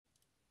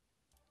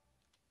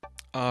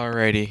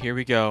Alrighty, here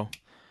we go.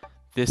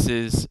 This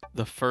is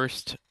the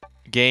first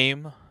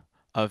game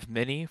of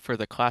many for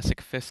the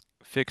classic fixed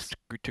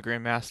to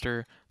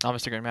Grandmaster,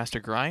 Novice to Grandmaster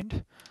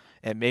grind,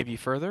 and maybe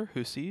further.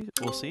 We'll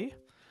see.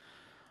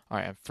 All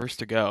right, I'm first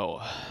to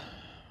go.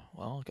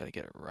 Well, gotta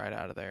get it right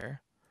out of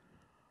there.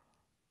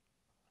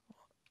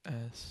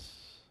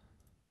 S.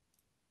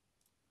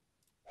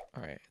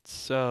 All right,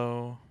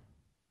 so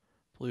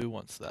blue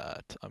wants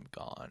that. I'm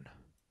gone.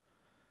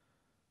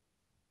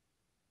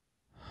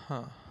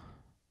 Huh.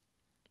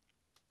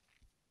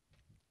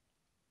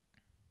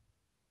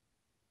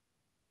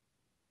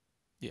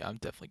 Yeah, I'm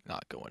definitely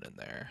not going in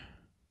there.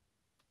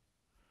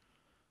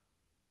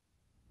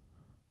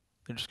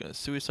 They're just gonna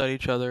suicide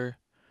each other.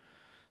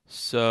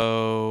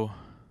 So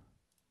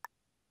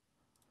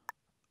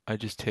I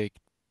just take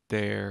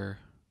there,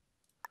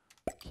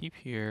 keep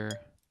here,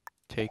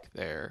 take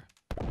there,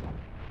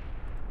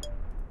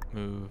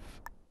 move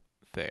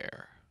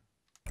there.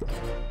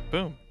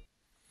 Boom.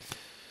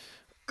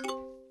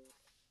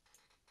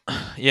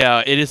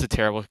 Yeah, it is a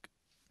terrible.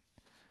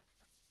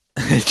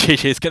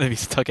 JJ's gonna be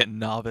stuck at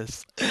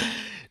novice.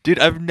 Dude,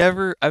 I've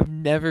never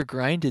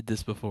grinded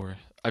this before.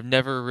 I've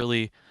never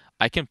really.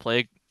 I can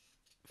play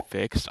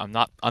fixed. I'm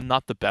not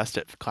the best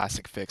at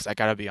classic fixed. I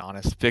gotta be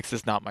honest. Fixed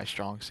is not my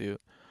strong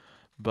suit.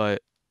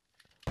 But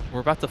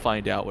we're about to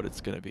find out what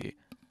it's gonna be.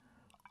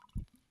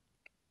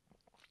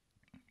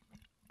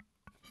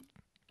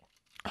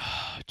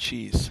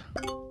 Jeez.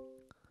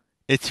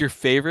 It's your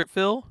favorite,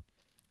 Phil?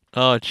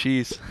 Oh,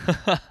 jeez.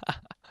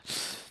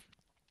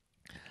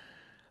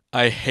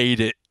 I hate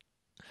it.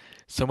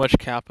 So much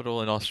capital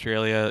in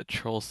Australia.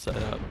 Troll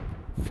setup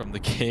from the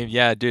game.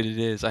 Yeah, dude, it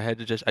is. I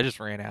just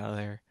ran out of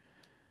there.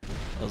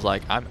 I was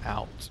like, I'm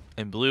out.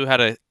 And blue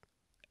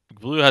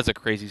has a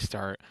crazy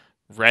start.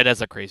 Red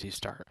has a crazy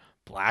start.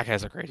 Black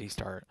has a crazy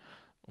start.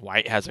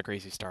 White has a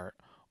crazy start.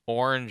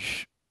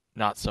 Orange,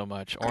 not so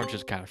much. Orange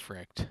is kind of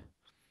fricked.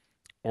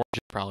 Orange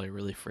is probably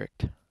really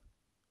fricked.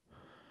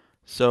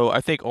 So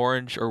I think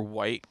orange or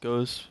white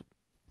goes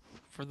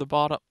for the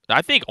bottom.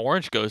 I think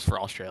orange goes for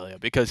Australia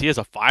because he has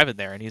a 5 in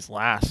there and he's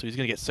last, so he's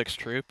gonna get 6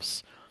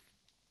 troops.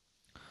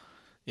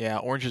 Yeah,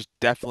 orange is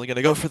definitely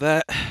gonna go for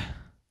that.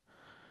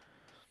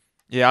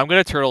 Yeah, I'm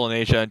gonna turtle in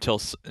Asia until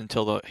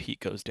the heat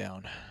goes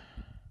down.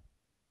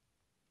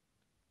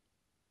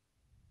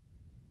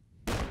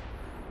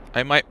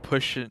 I might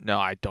push it. No,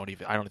 I don't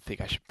even. I don't think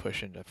I should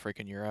push into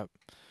freaking Europe.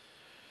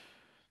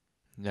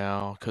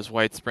 No, because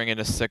white's bringing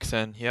a 6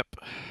 in. Yep,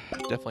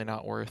 definitely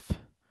not worth.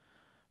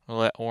 I'll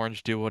let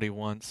orange do what he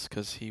wants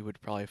because he would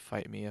probably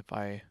fight me if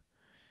I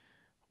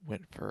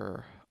went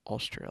for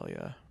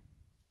Australia.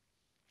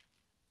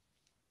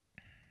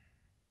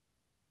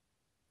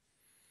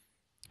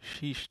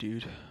 Sheesh,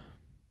 dude.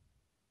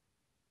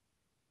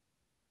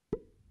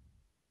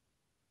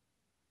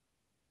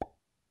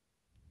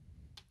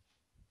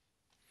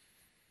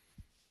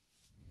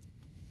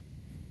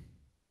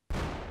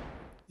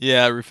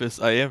 Yeah, Rufus,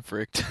 I am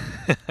fricked.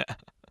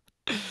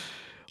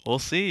 We'll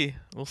see.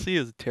 We'll see.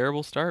 It's a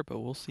terrible start, but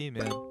we'll see,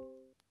 man.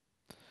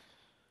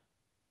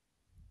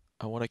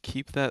 I want to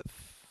keep that.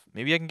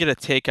 Maybe I can get a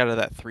take out of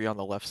that 3 on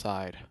the left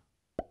side.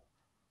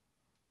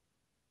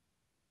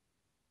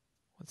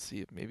 Let's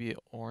see if maybe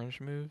orange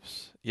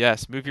moves.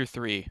 Yes, move your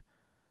 3.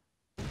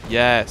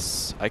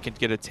 Yes, I can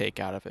get a take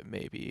out of it,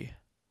 maybe.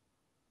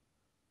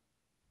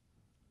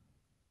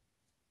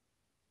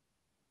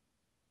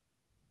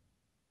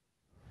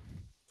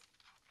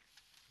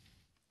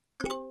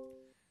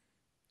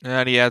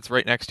 And he adds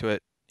right next to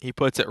it. He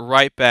puts it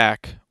right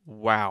back.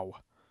 Wow.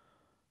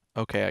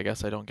 Okay, I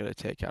guess I don't get a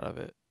take out of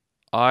it.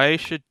 I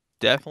should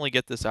definitely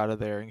get this out of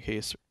there in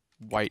case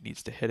white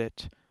needs to hit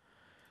it.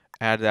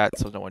 Add that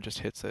so no one just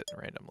hits it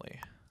randomly.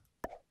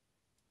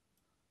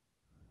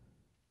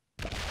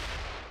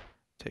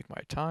 Take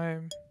my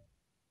time.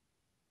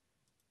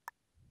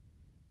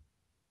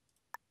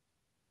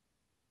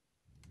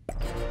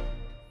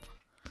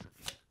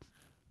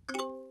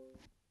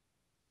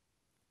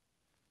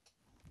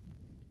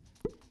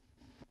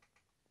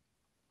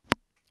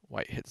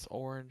 White hits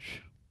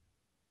orange.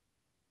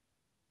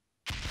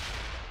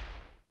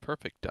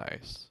 Perfect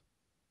dice.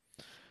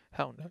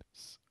 How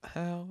nice.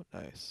 How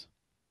nice.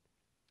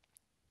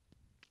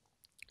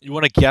 You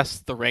want to guess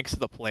the ranks of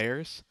the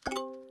players?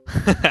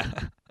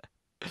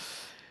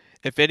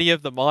 If any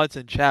of the mods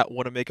in chat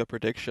want to make a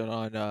prediction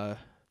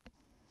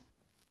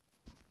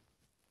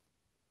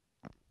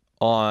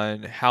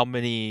on how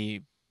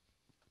many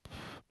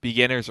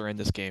beginners are in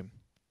this game.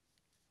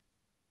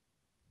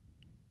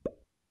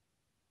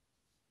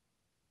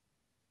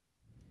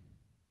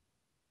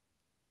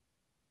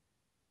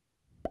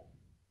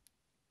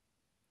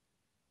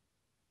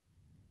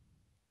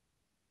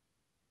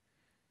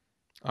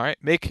 All right,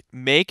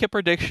 make a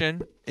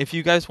prediction if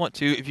you guys want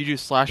to. If you do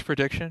slash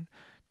prediction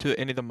to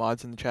any of the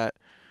mods in the chat,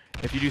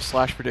 if you do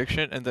slash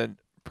prediction and then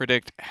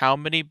predict how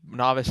many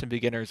novice and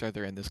beginners are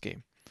there in this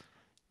game,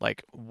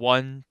 like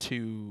 1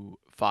 to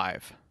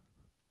 5,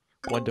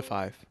 1 to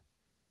 5.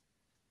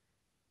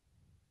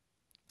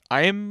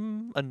 I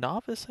am a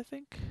novice, I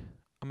think.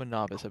 I'm I'm a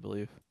novice, I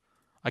believe.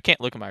 I can't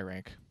look at my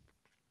rank.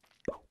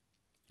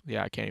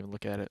 Yeah, I can't even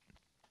look at it.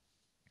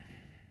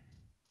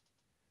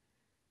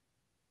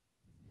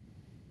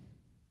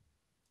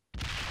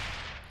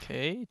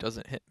 Okay,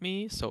 doesn't hit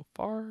me so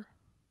far.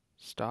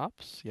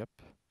 Stops, yep.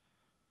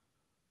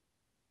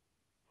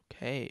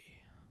 Okay.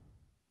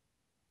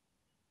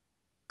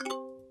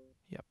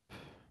 Yep.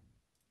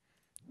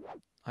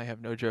 I have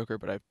no joker,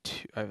 but I have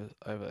two. I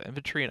have an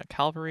infantry and a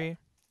cavalry.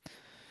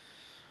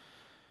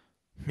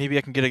 Maybe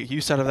I can get a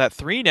use out of that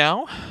 3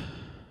 now.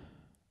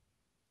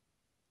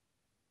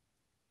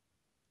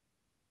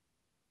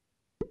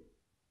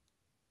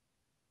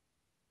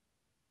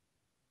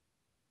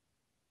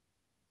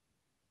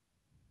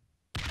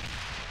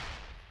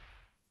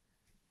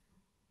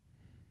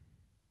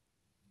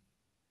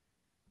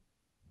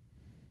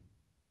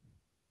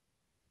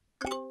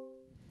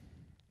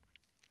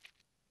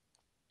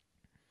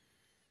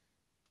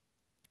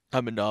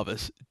 I'm a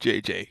novice.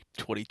 JJ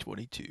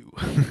 2022.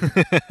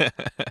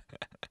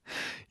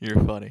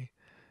 You're funny.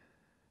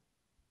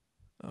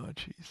 Oh,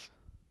 jeez.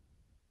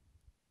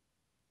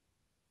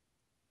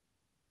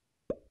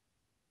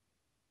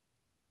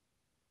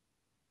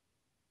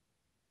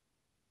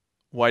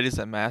 Why does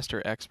that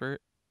master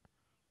expert?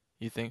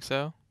 You think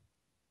so?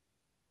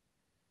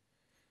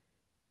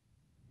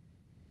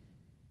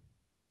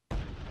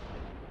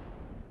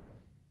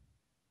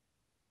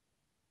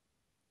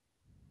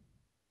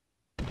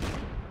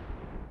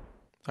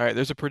 All right,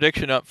 there's a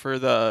prediction up for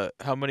the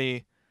how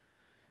many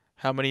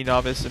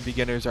novice and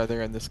beginners are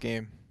there in this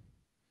game?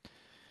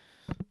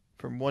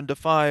 From 1 to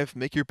 5,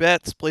 make your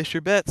bets, place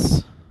your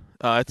bets.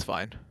 It's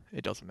fine.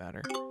 It doesn't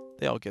matter.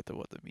 They all get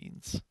what that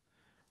means.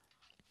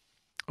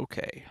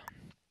 Okay.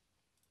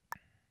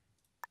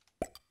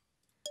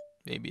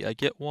 Maybe I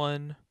get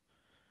one.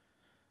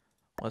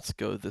 Let's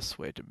go this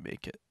way to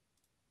make it.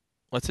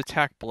 Let's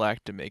attack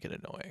black to make it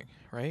annoying,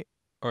 right?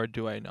 Or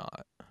do I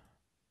not?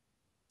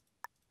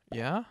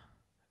 Yeah?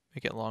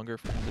 Make it longer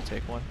for him to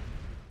take one.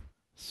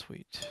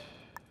 Sweet.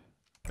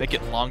 Make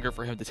it longer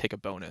for him to take a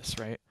bonus,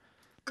 right?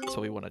 That's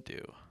what we want to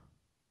do.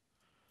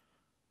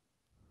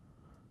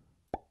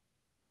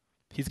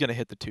 He's going to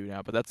hit the 2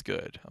 now, but that's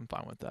good. I'm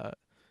fine with that.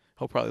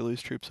 He'll probably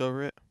lose troops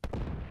over it.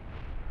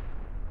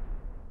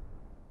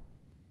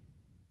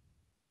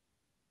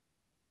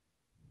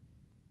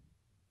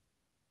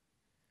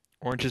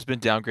 Orange has been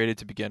downgraded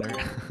to beginner.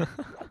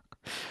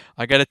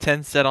 I got a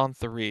 10 set on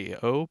 3.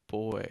 Oh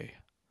boy.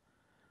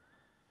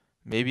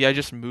 Maybe I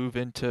just move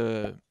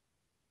into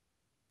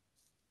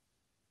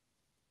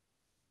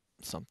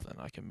something.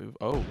 I can move.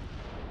 Oh.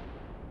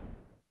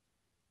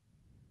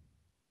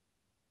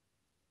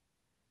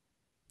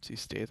 Does he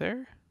stay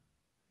there?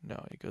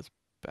 No, he goes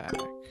back.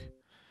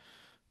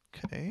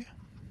 Okay.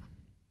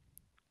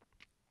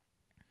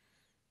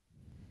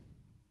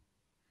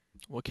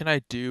 What can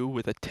I do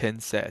with a 10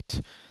 set?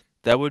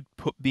 That would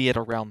put me at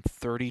around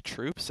 30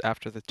 troops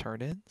after the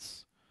turn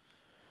ends.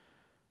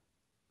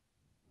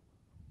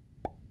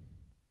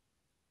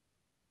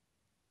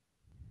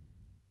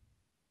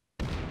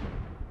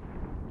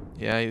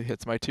 Yeah, he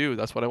hits my 2.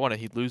 That's what I wanted.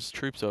 He'd lose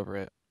troops over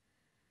it.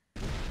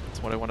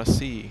 That's what I want to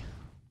see.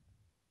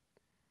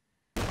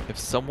 If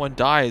someone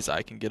dies,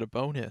 I can get a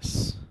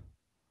bonus.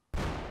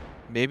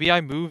 Maybe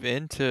I move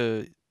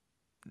into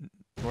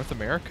North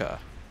America.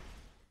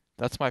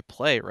 That's my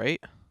play,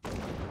 right?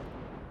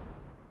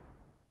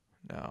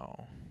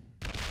 No.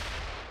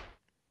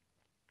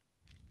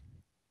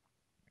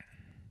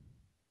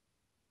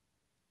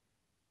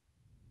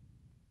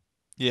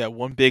 Yeah,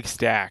 one big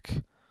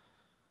stack.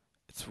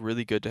 It's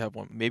really good to have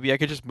one. Maybe I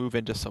could just move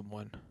into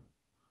someone,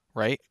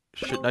 right?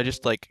 Shouldn't I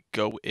just like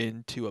go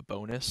into a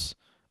bonus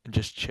and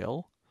just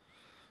chill?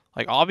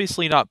 Like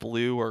obviously not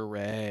blue or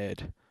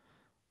red,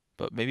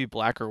 but maybe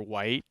black or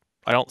white.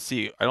 I don't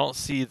see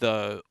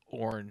the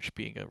orange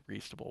being a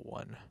reasonable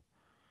one.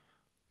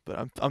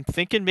 But I'm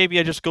thinking maybe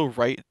I just go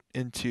right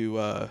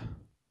into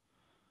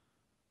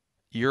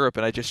Europe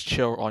and I just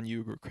chill on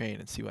Ukraine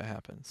and see what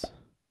happens.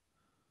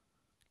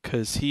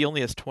 Because he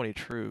only has 20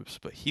 troops,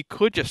 but he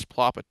could just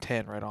plop a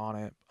 10 right on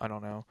it. I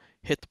don't know.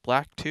 Hit the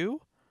black 2?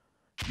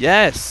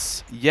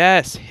 Yes!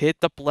 Yes! Hit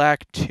the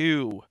black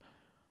 2.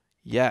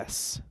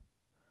 Yes.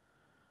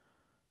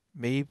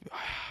 Maybe.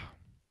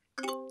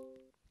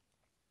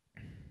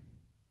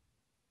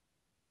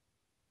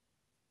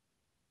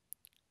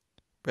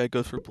 Red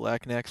goes for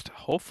black next.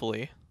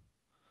 Hopefully.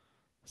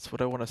 That's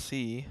what I want to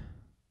see.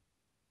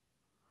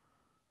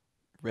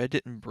 Red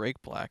didn't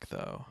break black,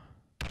 though.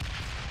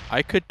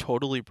 I could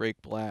totally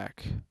break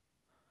black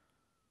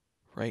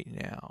right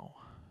now.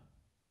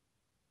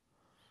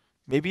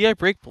 Maybe I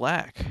break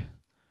black.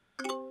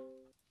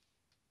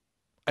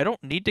 I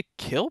don't need to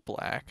kill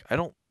black. I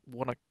don't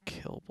want to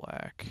kill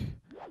black.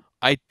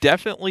 I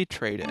definitely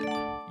trade it.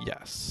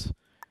 Yes.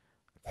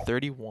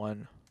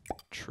 31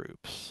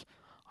 troops.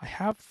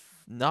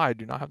 No, I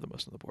do not have the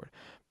most on the board.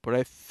 But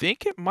I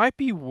think it might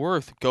be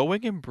worth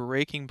going and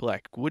breaking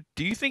black.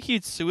 Do you think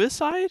he'd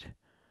suicide?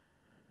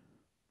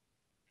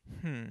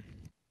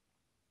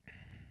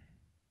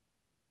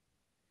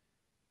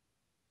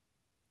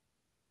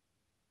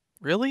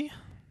 Really?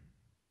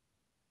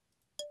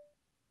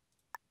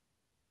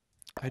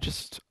 I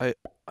just I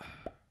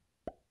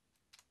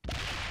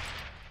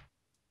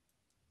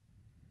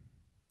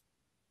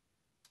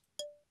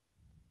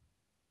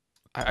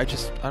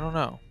don't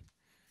know.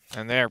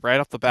 And there, right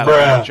off the bat, I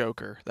got a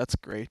Joker. That's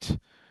great.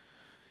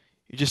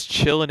 You just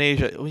chill in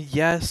Asia. Well,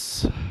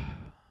 yes.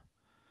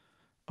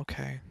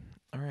 Okay.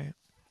 All right.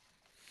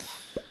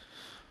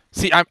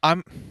 See,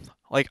 I'm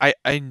like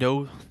I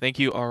know. Thank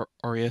you,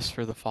 Arias,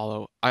 for the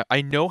follow.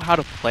 I know how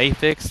to play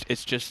fixed.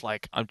 It's just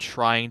like I'm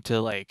trying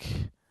to like.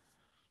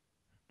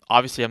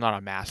 Obviously, I'm not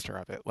a master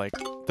of it. Like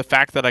the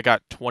fact that I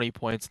got 20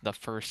 points in the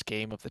first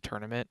game of the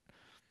tournament,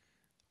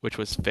 which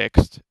was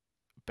fixed,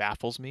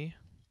 baffles me.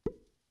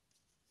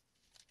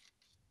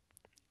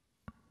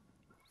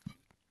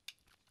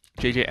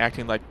 JJ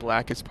acting like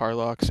Black is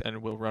Parlox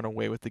and will run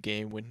away with the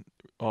game when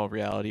all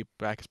reality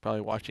Black is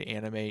probably watching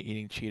anime,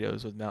 eating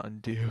Cheetos with Mountain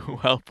Dew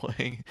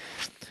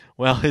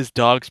while his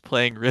dog's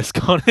playing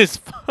Risk on his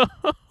phone.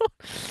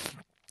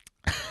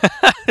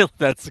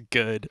 That's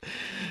good.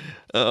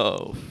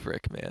 Oh,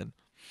 frick, man.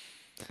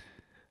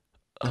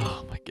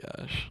 Oh my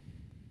gosh.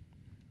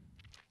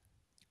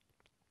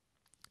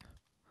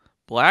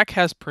 Black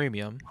has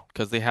premium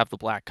because they have the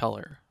black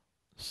color.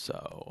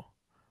 So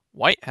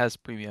white has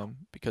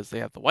premium because they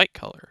have the white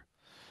color.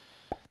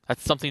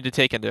 That's something to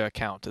take into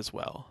account as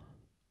well.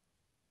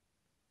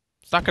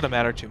 It's not going to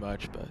matter too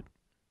much, but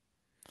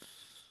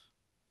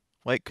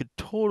white could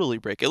totally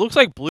break. It looks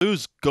like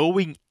blue's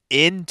going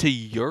into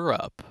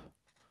Europe.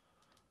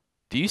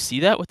 Do you see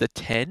that with the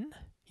 10?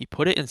 He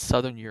put it in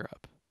Southern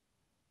Europe.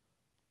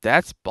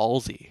 That's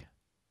ballsy.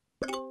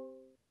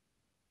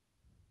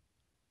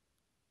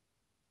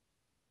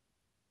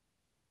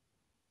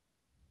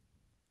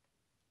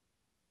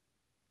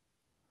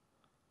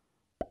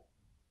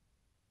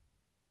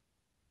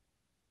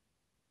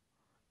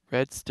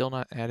 Red's still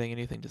not adding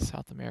anything to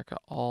South America,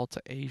 all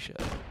to Asia.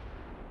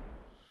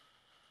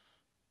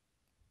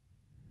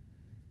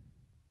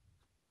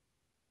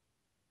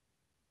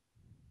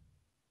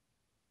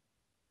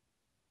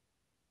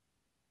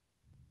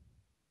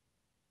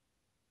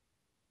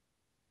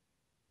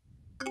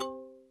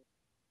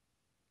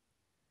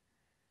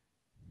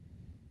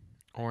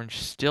 Orange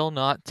still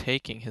not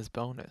taking his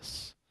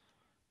bonus.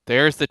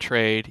 There's the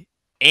trade.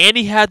 And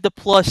he had the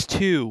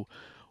 +2.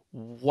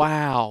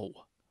 Wow.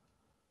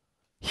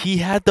 He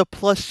had the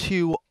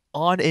 +2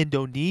 on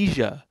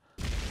Indonesia.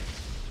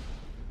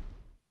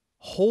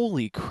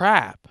 Holy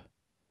crap.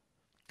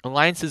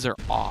 Alliances are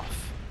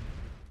off.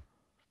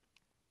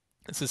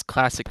 This is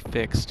classic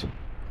fixed.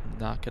 I'm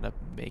not going to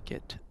make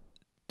it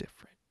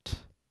different.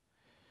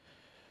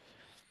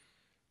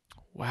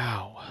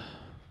 Wow.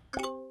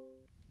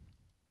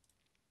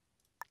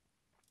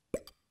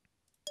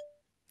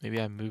 Maybe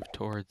I move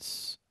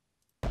towards...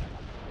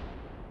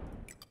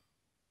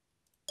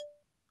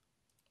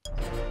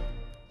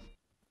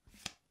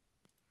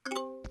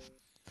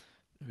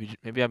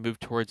 Maybe I move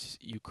towards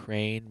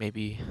Ukraine.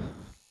 Maybe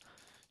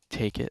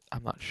take it.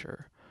 I'm not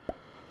sure.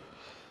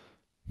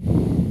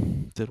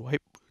 Do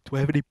I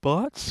have any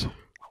bots?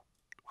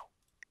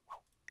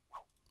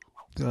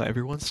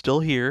 Everyone's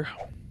still here.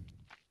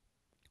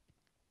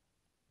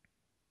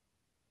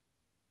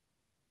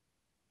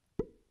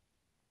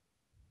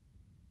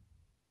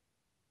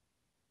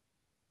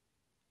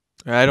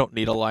 I don't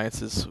need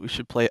alliances. We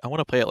should play. I want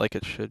to play it like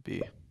it should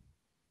be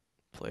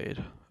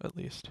played, at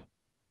least.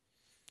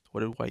 What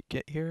did white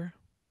get here?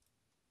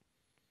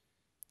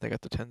 They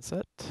got the 10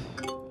 set.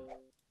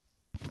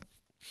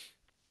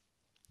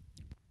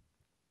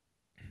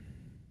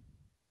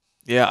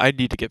 Yeah, I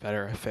need to get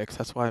better at fix.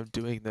 That's why I'm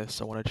doing this.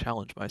 I want to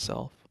challenge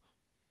myself.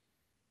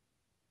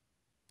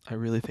 I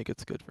really think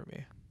it's good for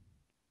me.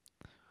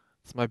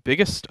 It's my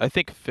biggest. I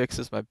think fix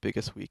is my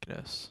biggest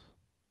weakness.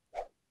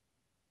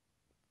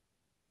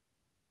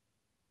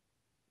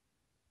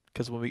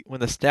 Because when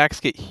the stacks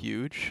get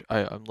huge,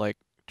 I'm like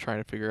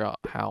trying to figure out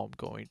how I'm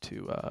going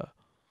to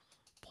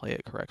play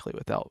it correctly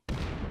without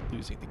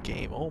losing the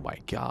game. Oh my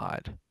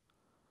god.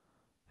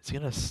 Is he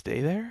gonna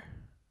stay there?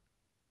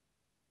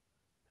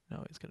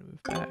 No, he's gonna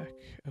move back.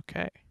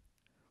 Okay.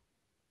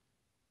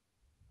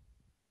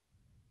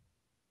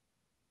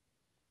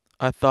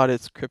 I thought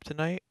it's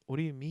kryptonite. What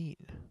do you mean?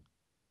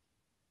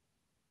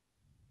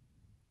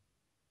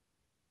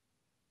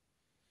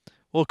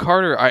 Well,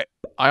 Carter, I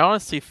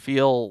honestly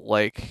feel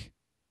like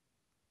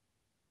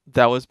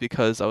that was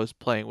because I was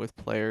playing with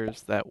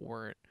players that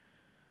weren't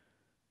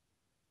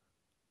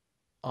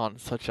on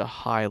such a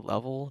high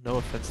level. No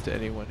offense to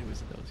anyone who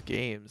was in those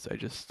games.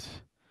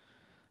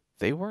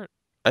 They weren't.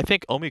 I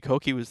think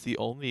Omikoki was the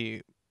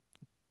only,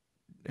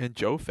 and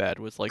JoeFad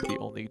was like the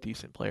only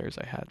decent players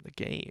I had in the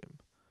game.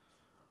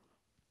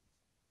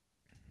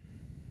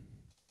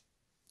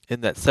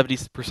 In that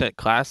 70%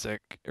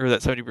 classic, or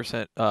that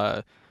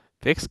 70%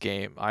 fixed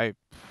game,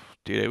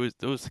 dude,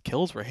 those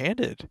kills were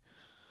handed.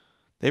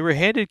 They were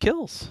handed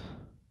kills.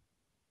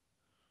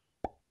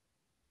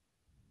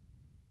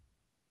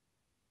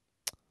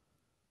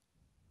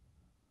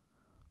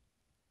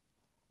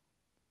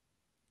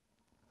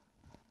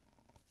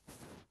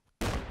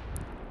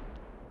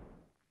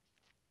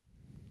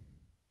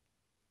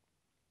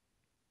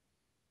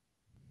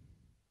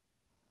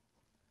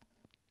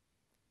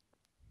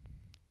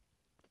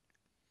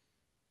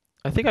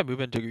 I think I move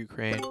into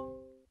Ukraine.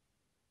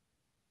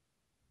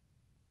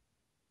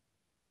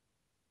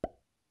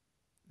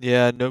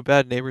 Yeah, no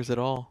bad neighbors at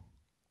all.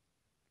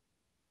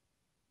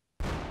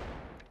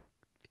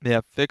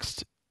 Yeah,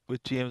 fixed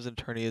with GM's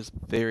attorney is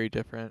very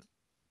different.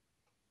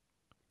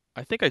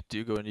 I think I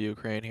do go into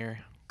Ukraine here.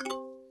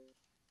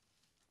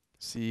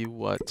 See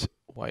what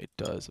white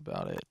does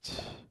about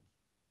it.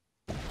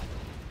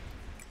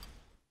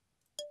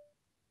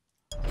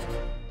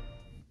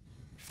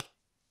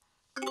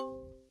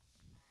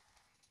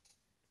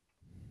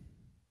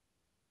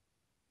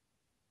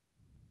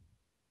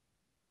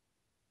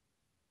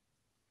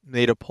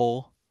 Made a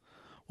poll.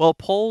 Well,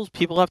 polls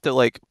people have to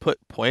like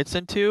put points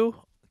into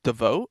to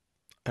vote.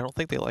 I don't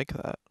think they like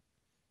that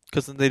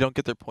because then they don't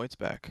get their points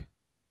back.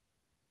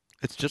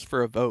 It's just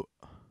for a vote.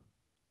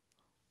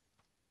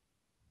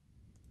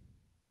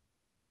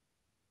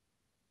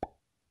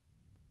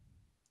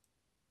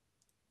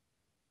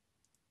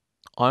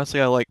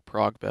 Honestly, I like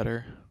Prague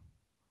better.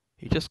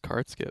 He just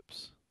card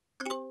skips.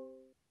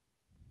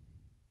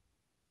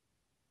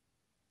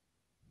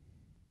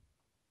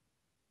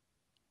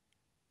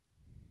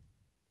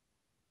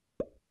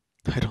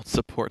 I don't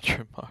support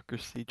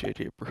democracy,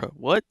 JJbruhh.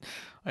 What?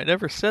 I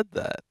never said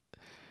that.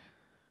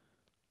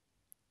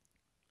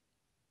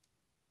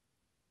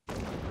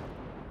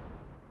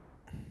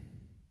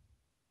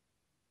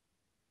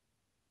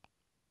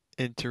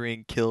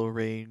 Entering kill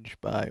range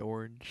by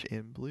orange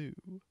and blue.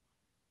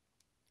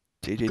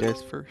 JJ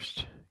dies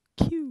first.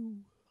 Q.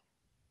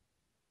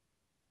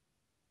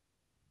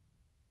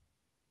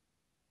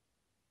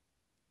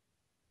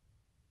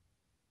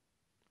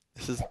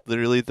 This is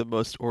literally the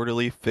most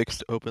orderly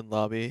fixed open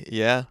lobby.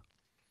 Yeah.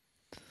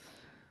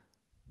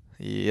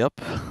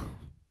 Yep.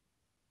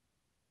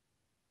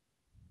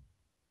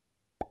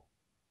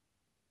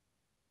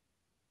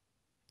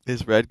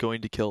 Is red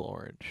going to kill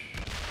orange?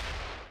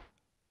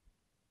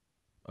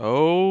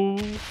 Oh,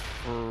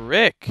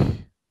 frick.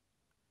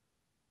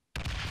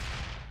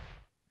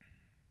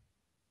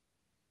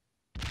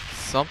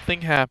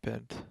 Something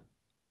happened.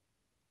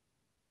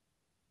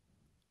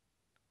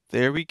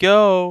 There we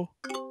go.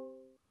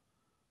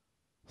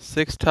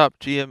 6 top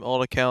GM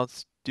alt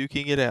accounts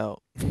duking it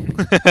out.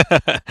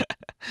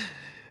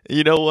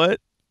 You know what?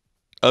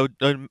 A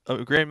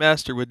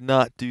Grandmaster would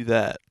not do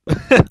that.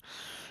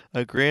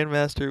 A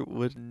Grandmaster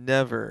would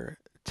never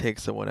take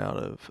someone out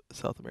of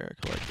South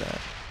America like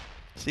that.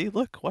 See,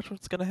 look, watch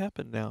what's gonna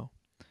happen now.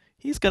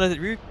 He's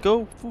gonna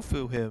go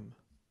foo-foo him.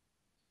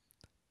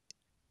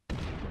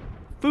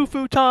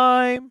 Foo-foo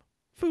time!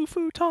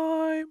 Foo-foo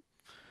time!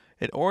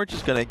 And Orange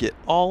is gonna get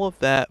all of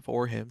that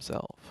for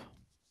himself.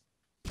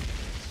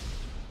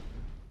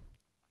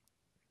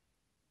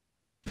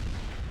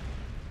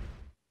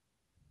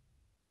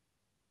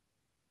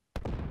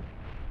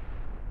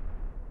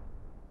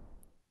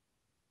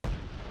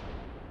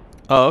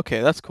 Oh,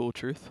 okay, that's cool,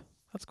 Truth.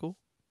 That's cool.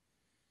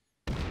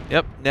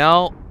 Yep,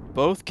 now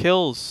both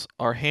kills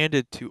are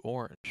handed to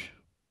Orange.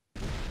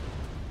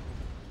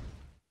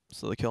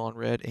 So the kill on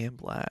red and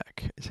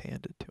black is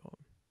handed to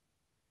him.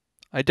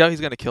 I doubt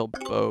he's gonna kill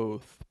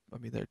both. I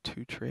mean, they're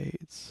 2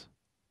 trades.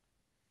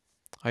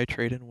 I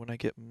trade in when I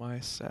get my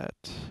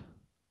set.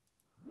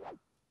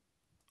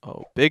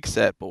 Oh, big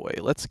set, boy.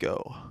 Let's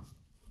go.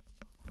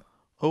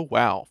 Oh,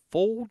 wow.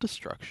 Full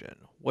destruction.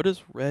 What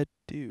does red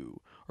do?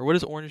 Or what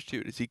does orange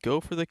do? Does he go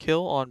for the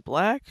kill on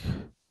black?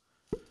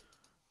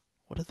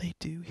 What do they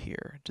do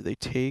here? Do they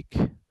take...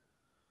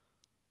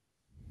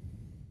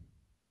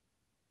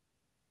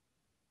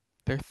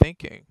 They're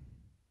thinking.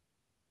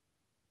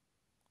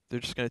 They're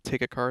just going to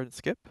take a card and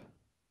skip?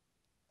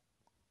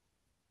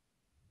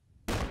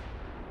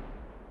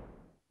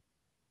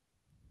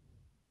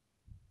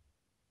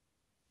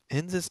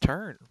 Ends his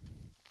turn.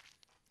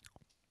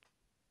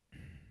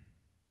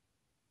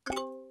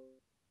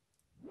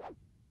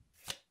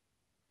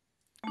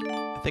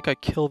 I think I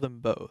kill them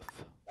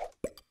both.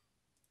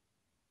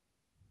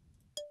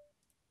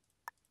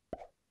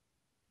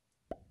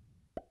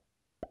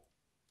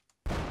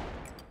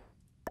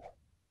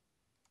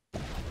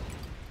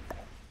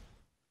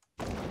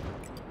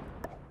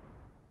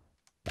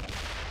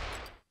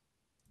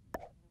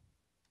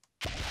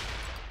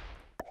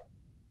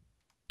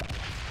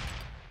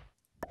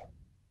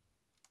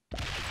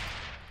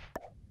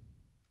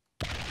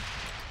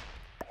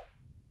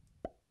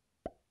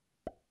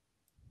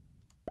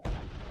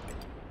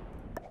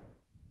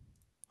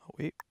 Oh,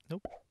 wait.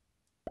 Nope.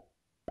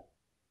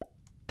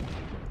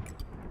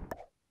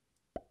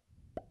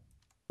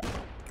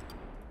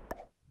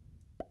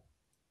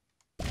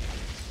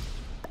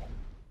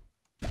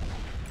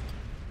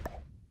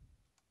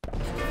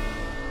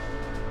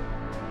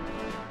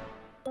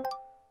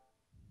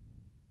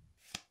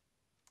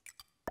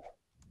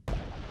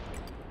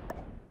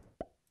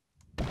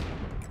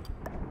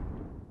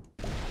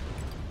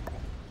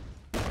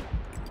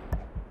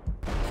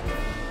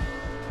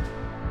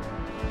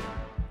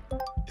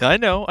 I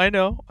know.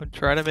 I'm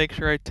trying to make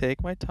sure I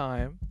take my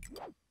time.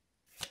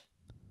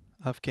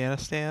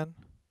 Afghanistan.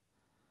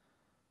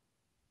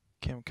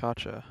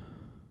 Kamchatka.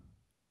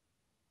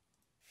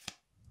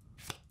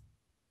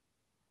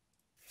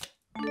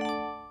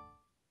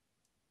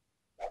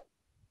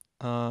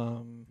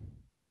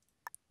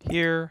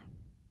 Here.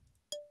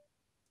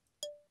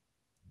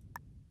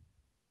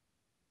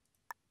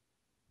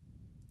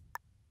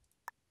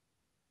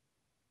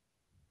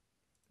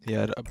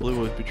 Yeah, blue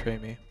would betray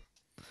me.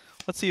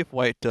 Let's see if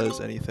white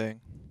does anything.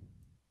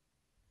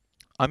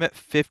 I'm at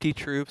 50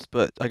 troops,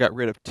 but I got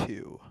rid of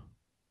 2.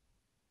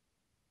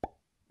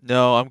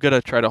 No, I'm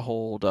gonna try to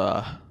hold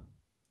North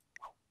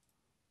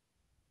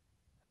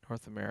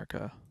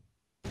America.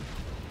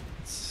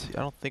 Let's see. I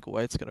don't think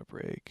white's gonna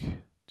break.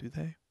 Do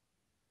they?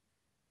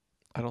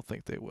 I don't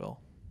think they will.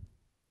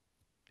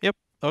 Yep.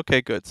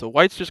 Okay, good. So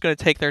white's just gonna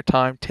take their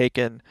time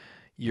taking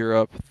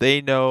Europe.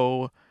 They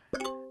know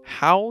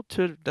how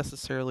to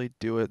necessarily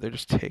do it. They're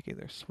just taking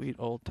their sweet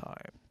old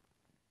time.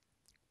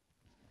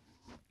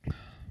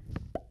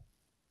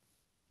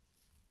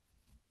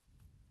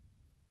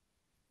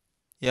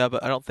 Yeah,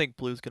 but I don't think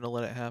blue's gonna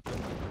let it happen.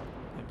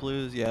 And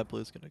blue's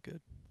gonna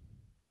good.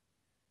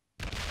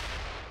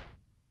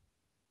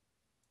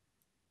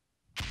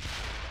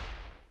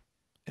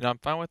 And I'm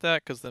fine with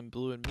that because then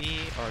blue and me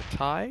are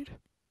tied.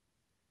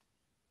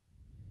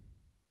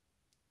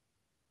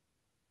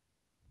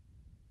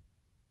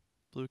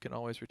 Blue can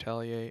always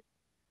retaliate.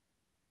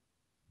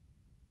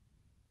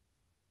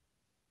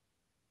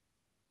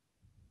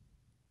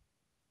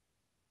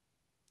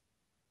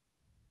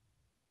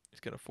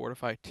 He's gonna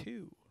fortify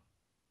 2.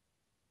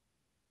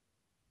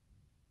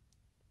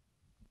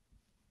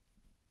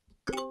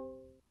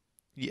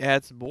 He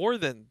adds more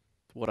than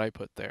what I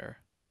put there.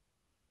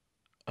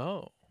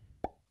 Oh.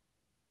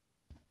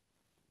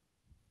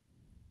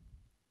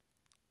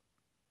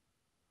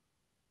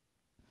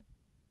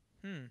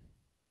 Hmm.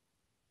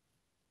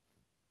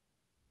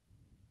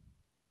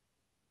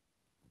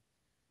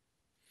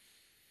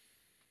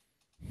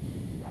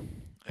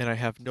 And I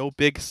have no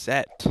big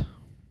set.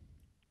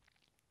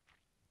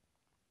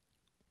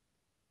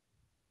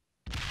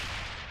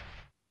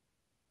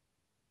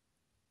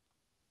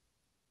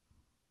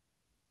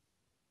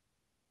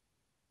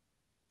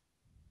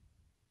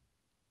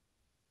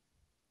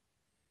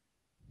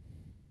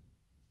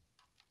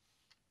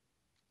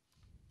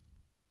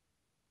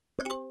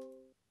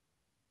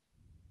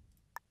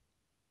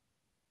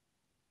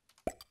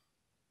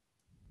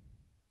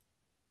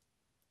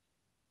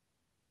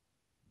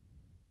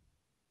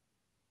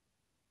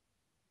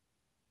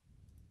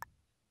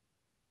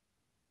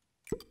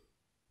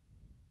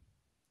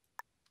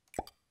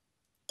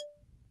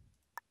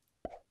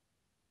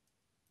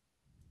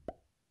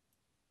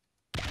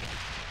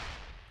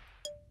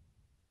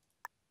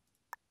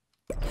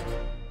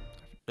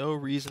 No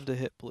reason to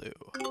hit blue.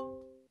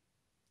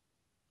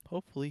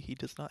 Hopefully he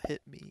does not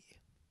hit me.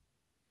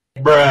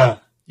 Bruh.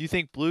 You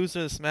think blue's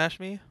gonna smash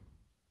me?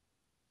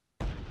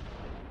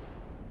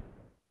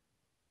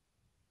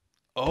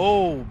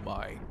 Oh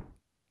my.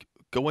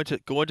 Go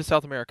into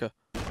South America.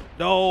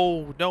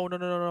 No, no, no, no,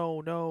 no,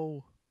 no,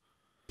 no.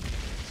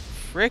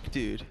 Frick,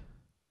 dude.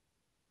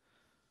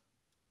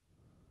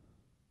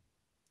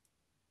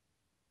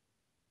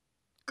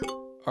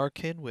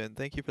 Arkin win.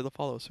 Thank you for the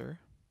follow, sir.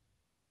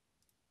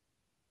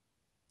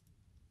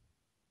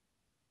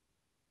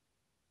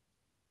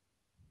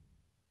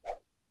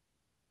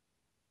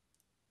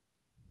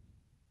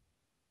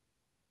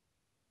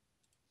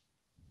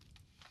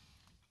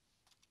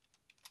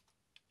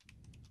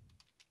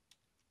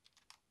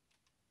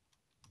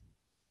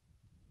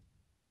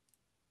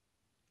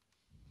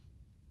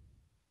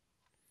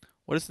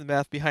 What is the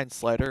math behind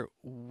slider?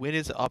 When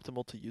is it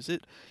optimal to use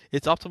it?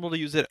 It's optimal to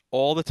use it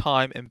all the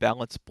time and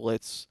balance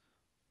blitz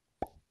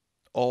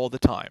all the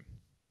time.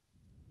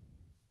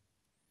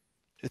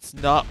 It's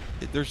not,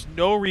 there's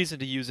no reason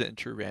to use it in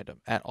true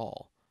random at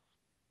all.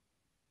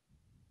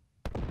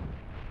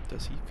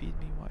 Does he feed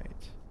me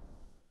white?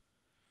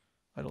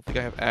 I don't think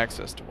I have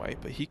access to white,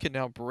 but he can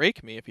now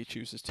break me if he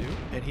chooses to,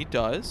 and he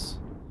does.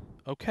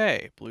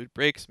 Okay, blue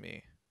breaks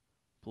me.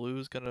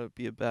 Blue's gonna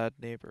be a bad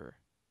neighbor.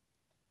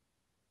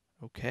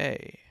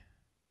 Okay.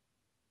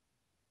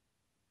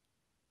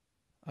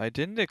 I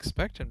didn't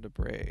expect him to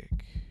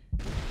break.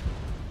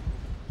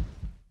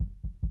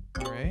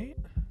 Alright.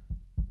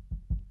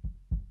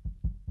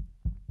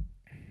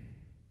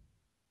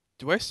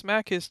 Do I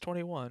smack his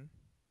 21?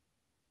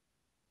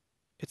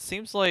 It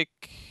seems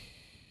like,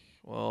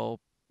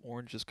 well,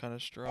 orange is kind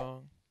of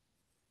strong.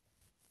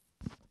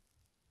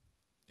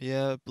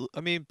 Yeah,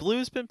 I mean,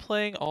 blue's been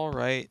playing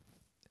alright.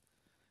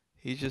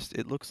 He just,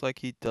 it looks like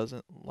he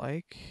doesn't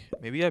like.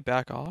 Maybe I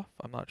back off?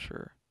 I'm not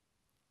sure.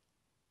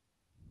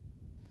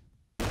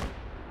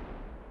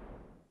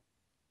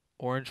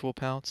 Orange will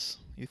pounce,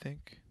 you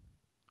think?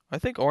 I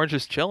think orange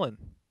is chilling.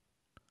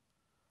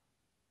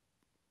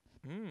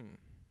 Hmm.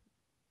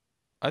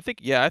 I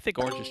think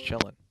orange is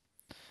chilling.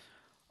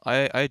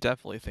 I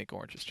definitely think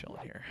orange is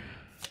chilling here.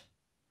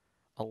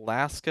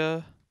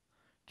 Alaska,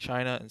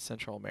 China, and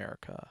Central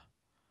America.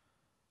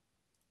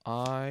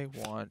 I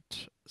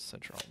want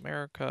Central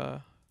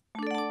America.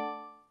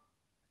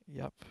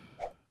 Yep.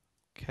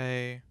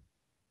 Okay.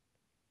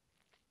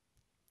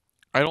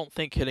 I don't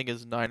think hitting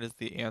his 9 is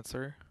the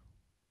answer.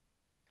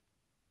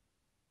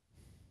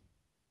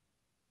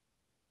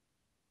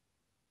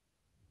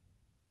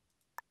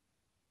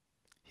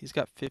 He's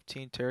got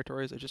 15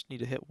 territories. I just need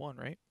to hit one,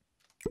 right?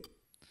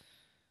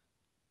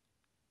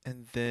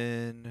 And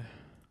then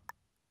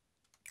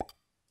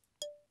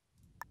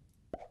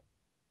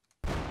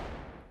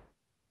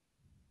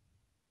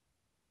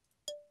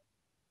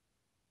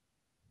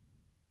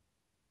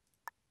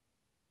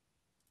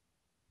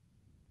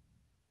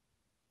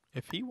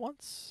if he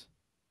wants,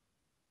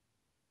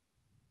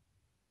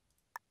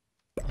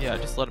 yeah,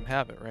 just let him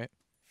have it, right?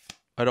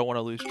 I don't want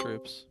to lose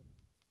troops.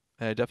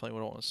 And I definitely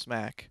wouldn't want to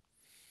smack.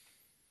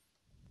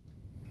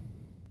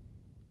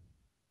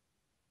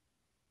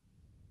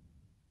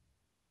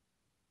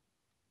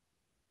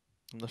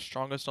 I'm the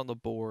strongest on the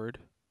board.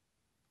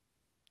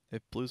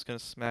 If blue's going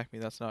to smack me,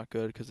 that's not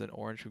good because then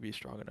orange would be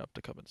strong enough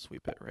to come and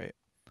sweep it, right?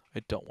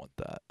 I don't want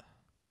that.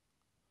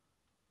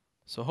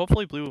 So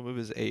hopefully blue will move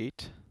his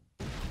 8.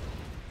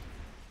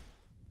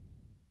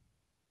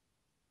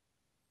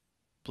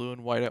 Blue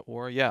and white at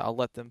war. Yeah, I'll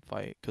let them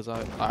fight because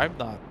I'm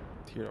not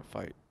here to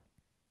fight.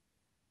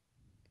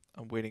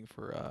 I'm waiting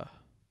for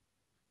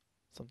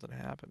something to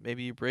happen.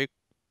 Maybe you break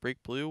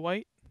blue,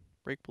 white?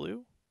 Break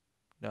blue?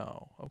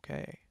 No.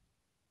 Okay.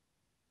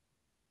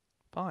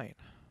 Fine.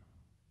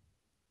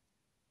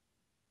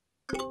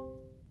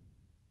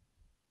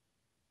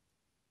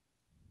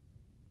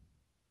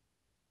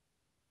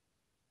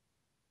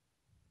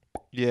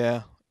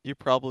 Yeah, you're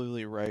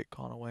probably right,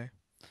 Conaway.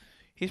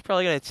 He's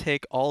probably going to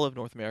take all of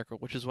North America,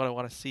 which is what I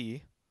want to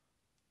see.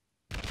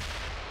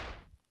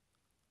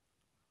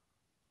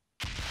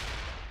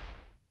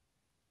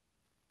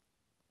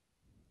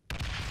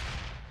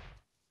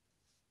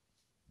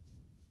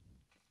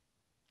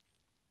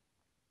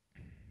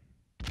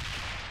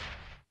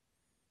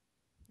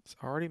 It's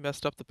already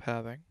messed up the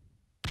pathing.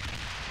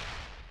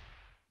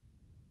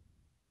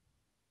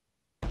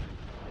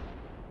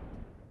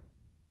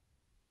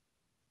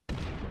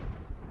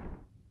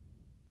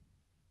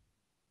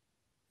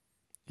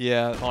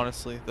 Yeah,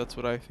 honestly, that's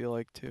what I feel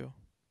like too.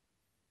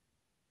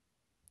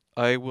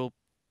 I will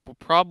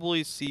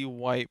probably see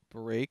white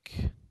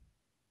break.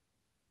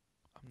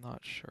 I'm not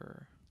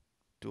sure.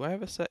 Do I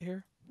have a set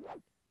here?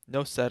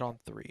 No set on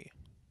 3.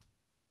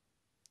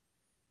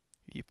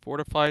 He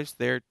fortifies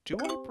there. Do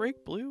I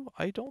break blue?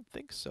 I don't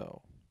think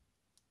so.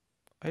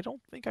 I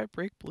don't think I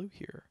break blue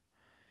here.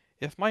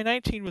 If my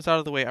 19 was out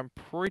of the way, I'm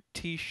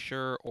pretty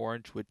sure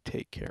orange would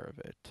take care of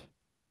it.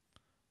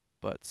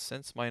 But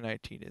since my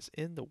 19 is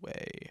in the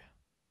way,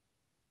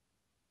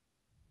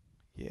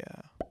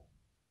 yeah.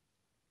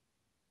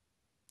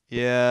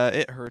 Yeah,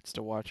 it hurts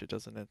to watch it,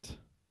 doesn't it?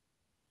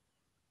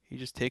 He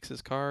just takes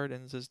his card,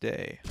 ends his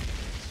day.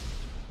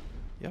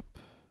 Yep. I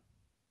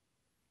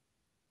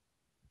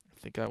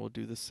think I will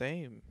do the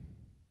same.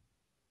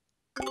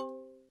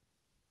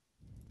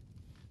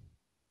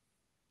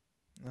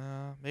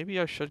 Maybe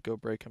I should go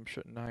break him,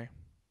 shouldn't I?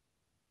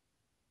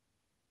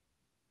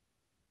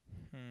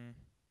 Hmm.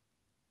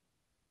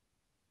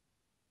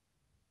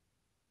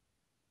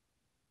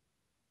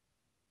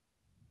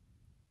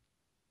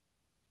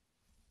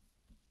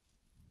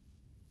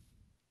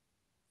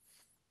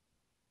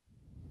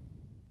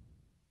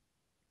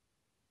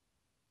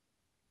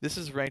 This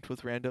is ranked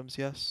with randoms,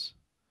 yes.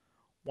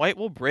 White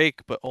will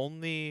break, but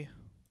only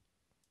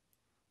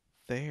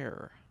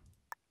there.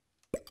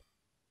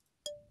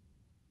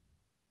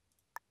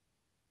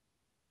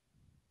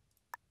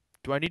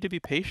 Do I need to be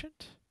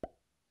patient?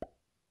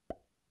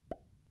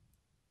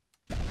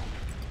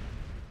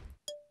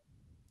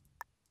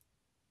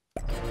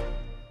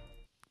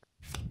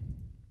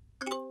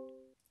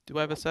 Do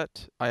I have a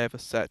set? I have a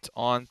set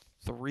on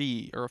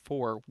 3 or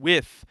 4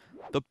 with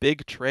the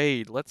big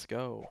trade. Let's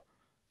go.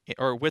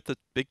 Or with the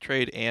big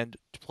trade and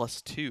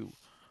 +2.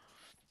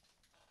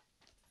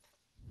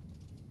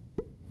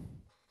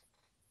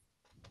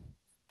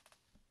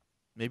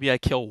 Maybe I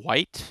kill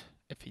white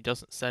if he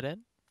doesn't set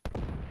in.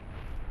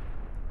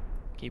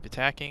 Keep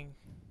attacking.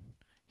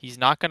 He's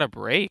not going to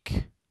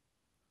break.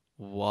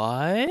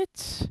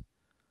 What?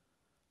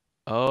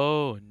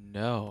 Oh,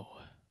 no.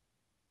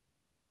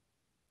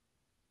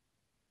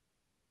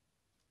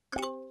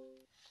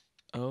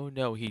 Oh,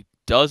 no. He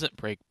doesn't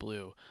break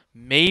blue.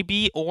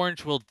 Maybe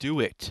orange will do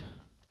it.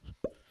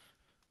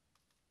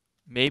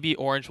 Maybe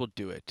orange will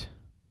do it.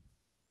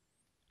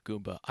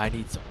 Goomba, I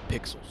need some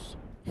pixels.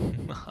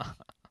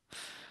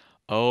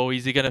 Oh,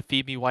 is he going to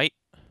feed me white?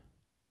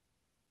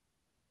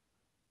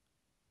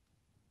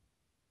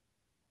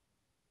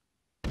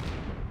 Is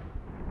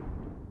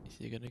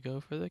he going to go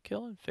for the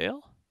kill and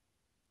fail?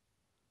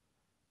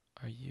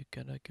 Are you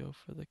going to go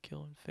for the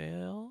kill and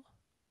fail?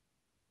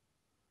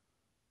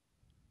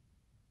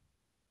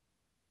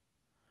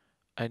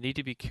 I need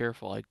to be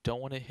careful. I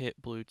don't want to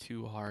hit blue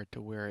too hard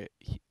to where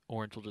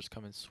orange will just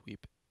come and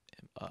sweep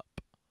him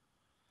up.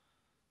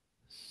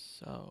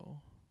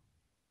 So,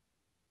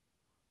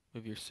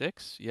 move your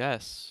 6?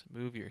 Yes,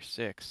 move your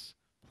 6.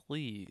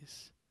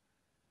 Please.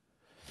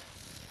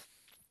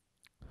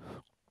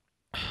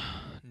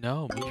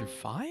 No, move your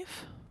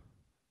 5?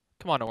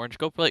 Come on, orange.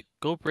 Go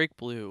break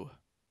blue.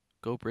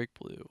 Go break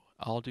blue.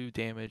 I'll do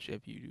damage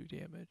if you do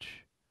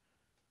damage.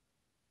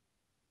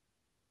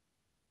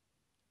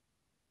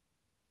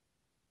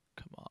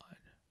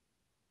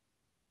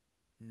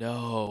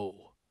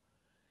 No.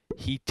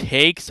 He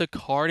takes a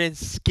card and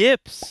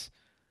skips.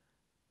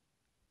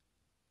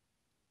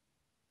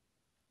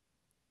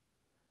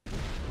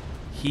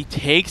 He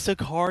takes a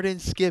card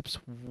and skips.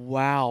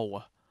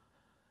 Wow.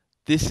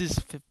 This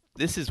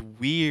is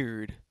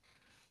weird.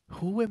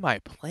 Who am I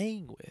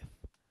playing with?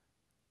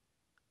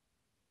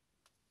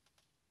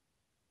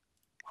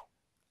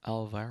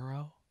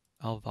 Alvaro?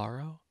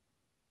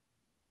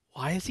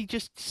 Why is he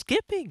just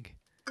skipping?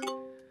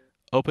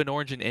 Open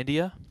orange in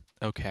India?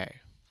 Okay.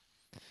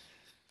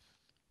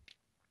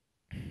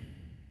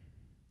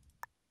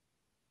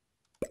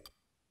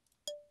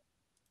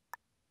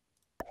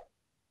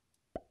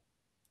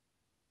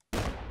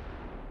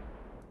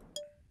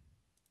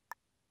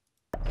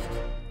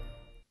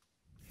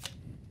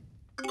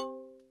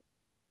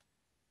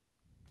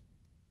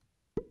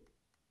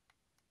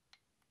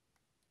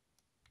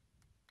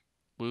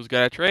 Blue's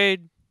got a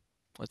trade.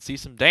 Let's see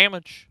some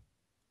damage.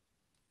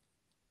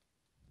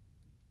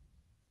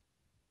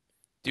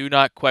 Do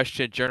not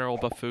question General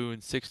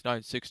Buffoon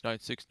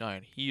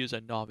 696969. He is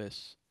a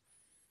novice.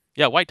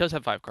 Yeah, white does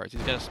have 5 cards.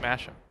 He's gonna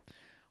smash him.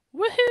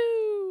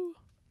 Woohoo!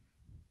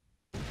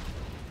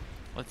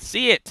 Let's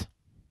see it.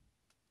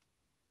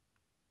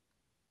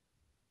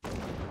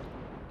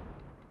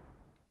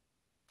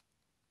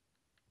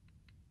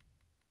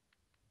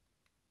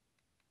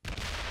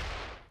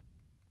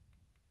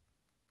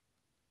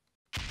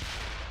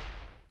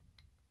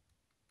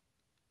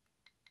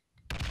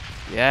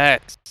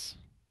 Yes.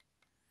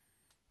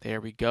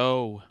 There we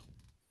go.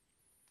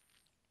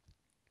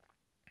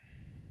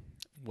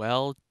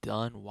 Well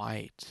done,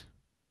 white.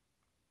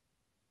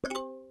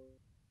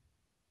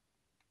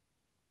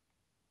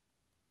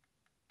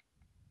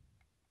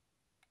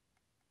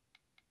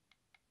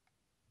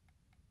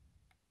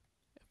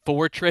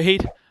 Four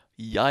trade?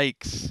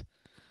 Yikes.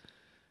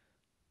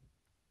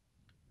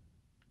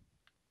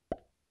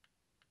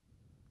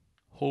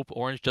 Hope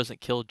orange doesn't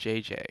kill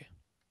JJ.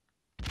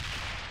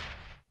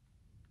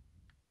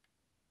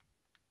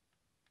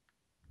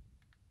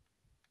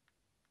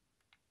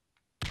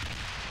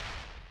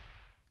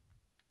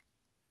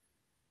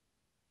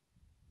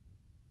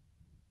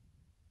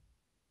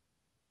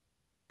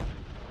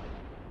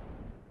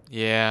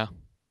 Yeah.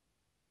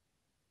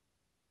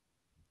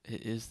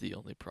 It is the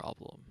only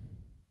problem.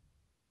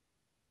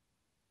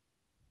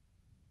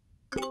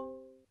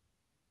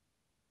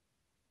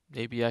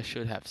 Maybe I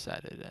should have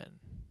set it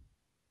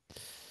in.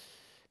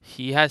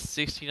 He has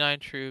 69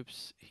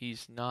 troops.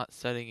 He's not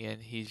setting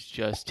in. He's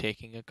just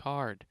taking a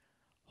card.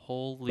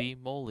 Holy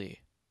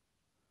moly.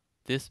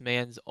 This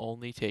man's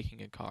only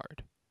taking a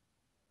card.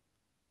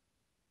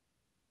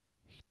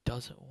 He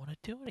doesn't want to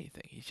do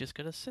anything. He's just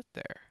going to sit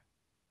there.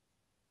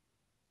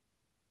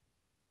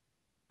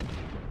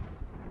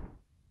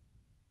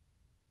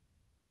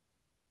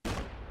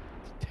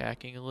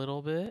 Attacking a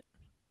little bit.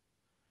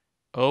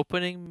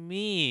 Opening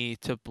me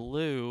to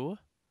blue.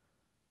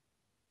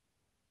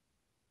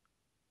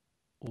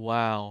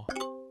 Wow.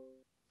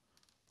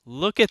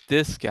 Look at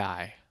this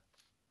guy.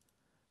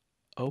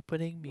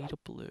 Opening me to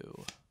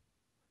blue.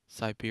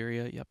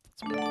 Siberia. Yep,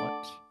 that's what I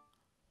want.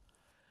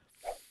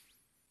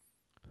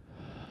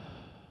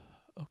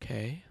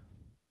 Okay.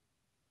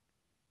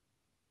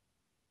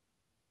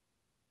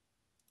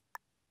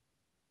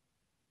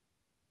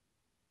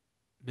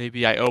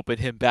 Maybe I open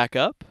him back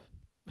up.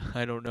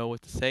 I don't know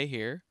what to say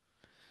here.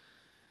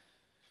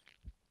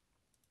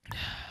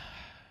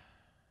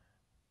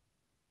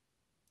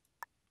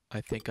 I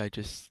think I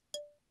just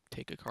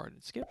take a card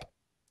and skip.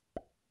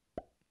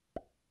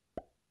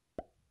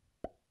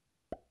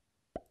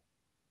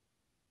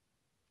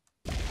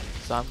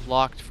 So I'm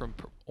locked from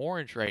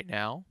orange right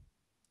now.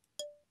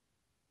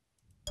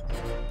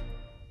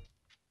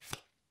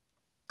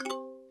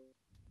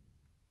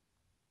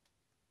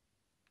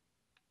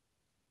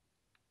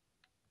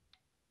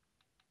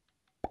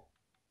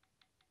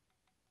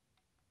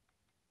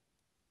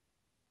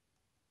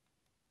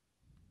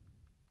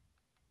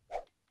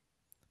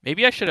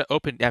 Maybe I should have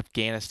opened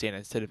Afghanistan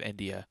instead of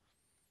India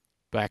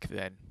back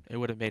then. It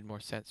would have made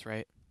more sense,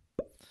 right?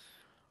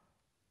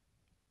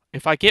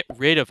 If I get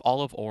rid of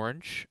all of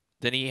orange,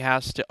 then he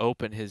has to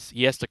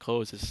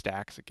close his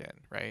stacks again,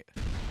 right?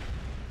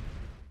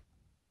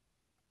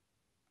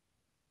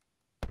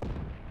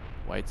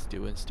 White's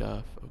doing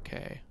stuff.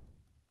 Okay.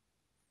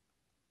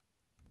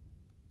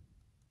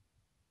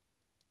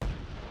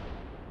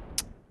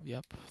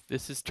 Yep.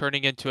 This is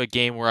turning into a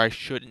game where I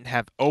shouldn't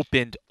have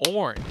opened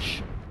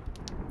orange.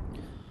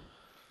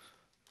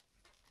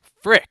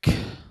 Frick.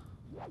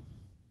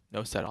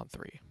 No set on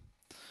 3.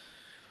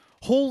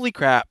 Holy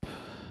crap.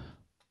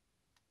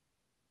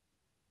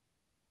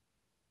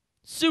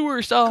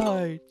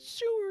 Suicide.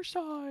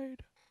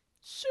 Suicide.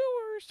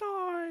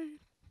 Suicide.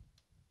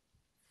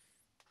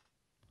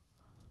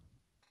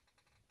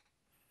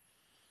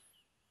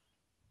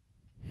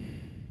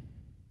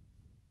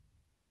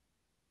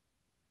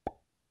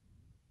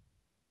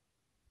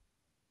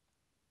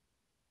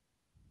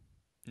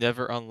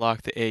 Never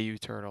unlock the AU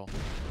turtle.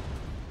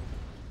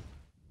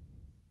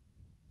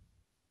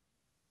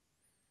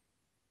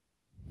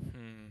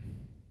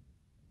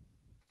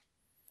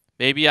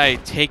 Maybe I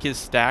take his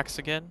stacks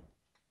again,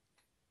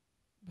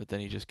 but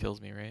then he just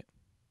kills me, right?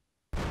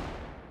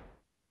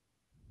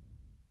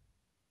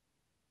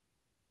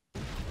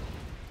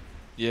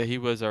 Yeah, he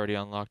was already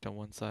unlocked on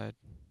one side.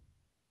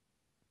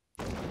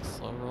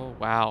 Slow roll.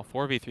 Wow,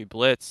 4v3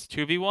 blitz.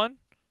 2v1?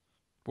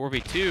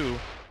 4v2.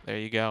 There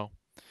you go.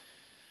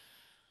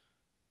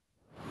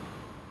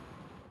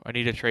 I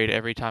need to trade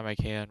every time I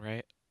can,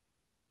 right?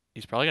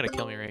 He's probably going to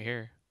kill me right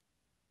here.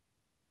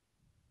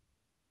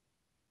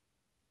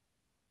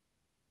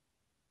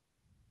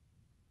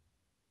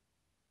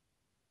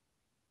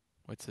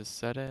 What's his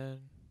set in?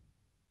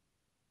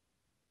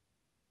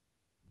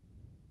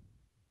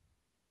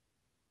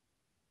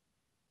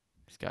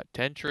 He's got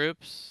 10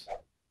 troops.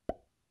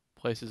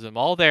 Places them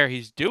all there.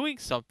 He's doing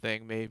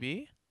something,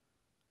 maybe.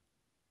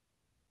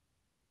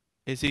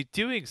 Is he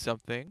doing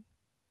something?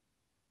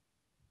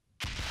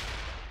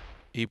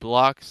 He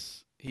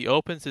blocks. He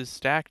opens his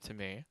stack to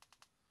me.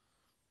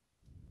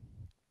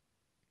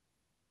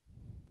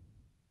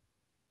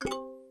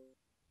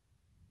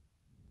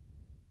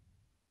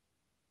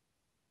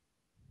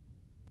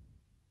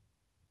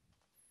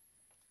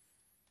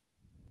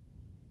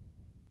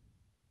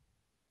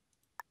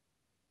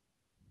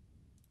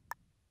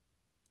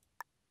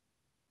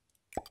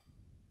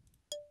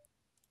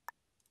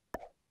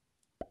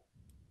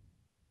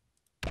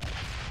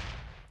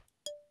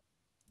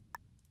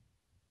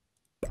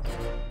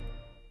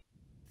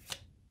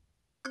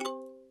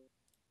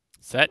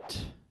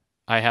 Set.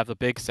 I have the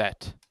big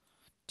set.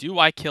 Do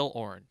I kill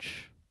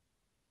orange?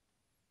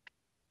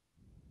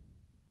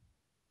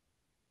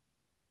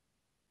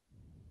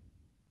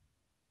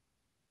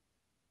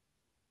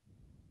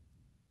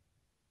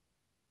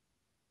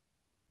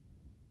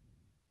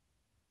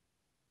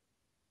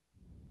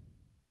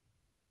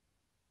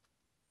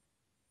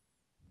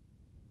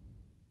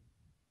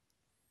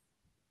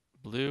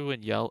 Blue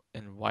and yellow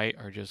and white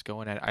are just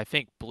going at it. I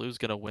think blue's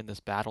going to win this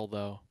battle,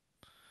 though.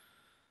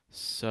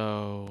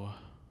 So...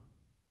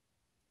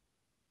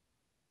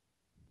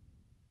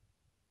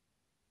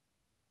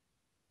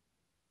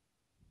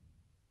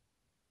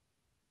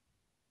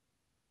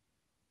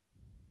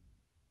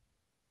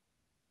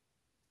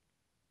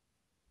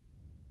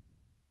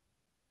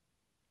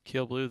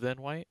 Kill blue, then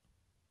white?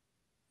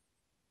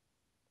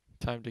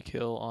 Time to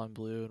kill on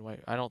blue and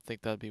white. I don't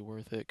think that'd be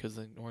worth it, because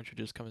then orange would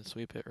just come and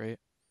sweep it, right?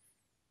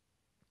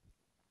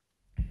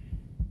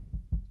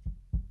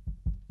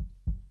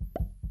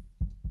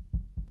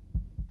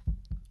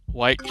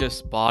 White just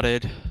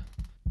spotted.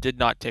 Did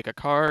not take a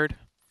card.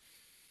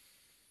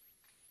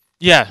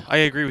 Yeah, I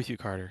agree with you,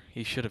 Carter.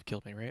 He should have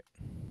killed me, right?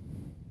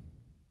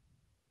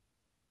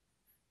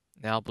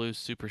 Now blue's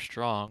super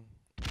strong.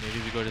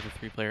 Maybe we go to the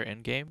 3-player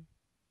endgame.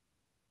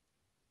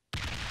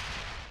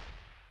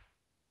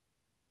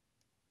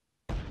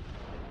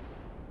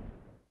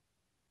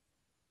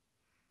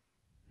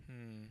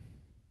 Hmm.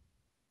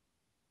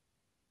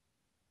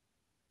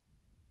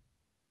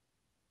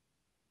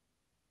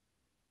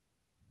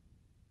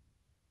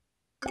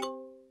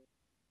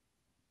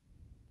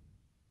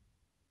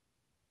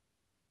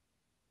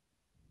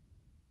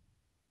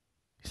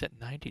 He's at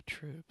 90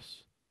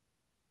 troops.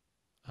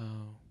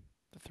 Oh,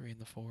 the 3 and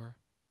the 4.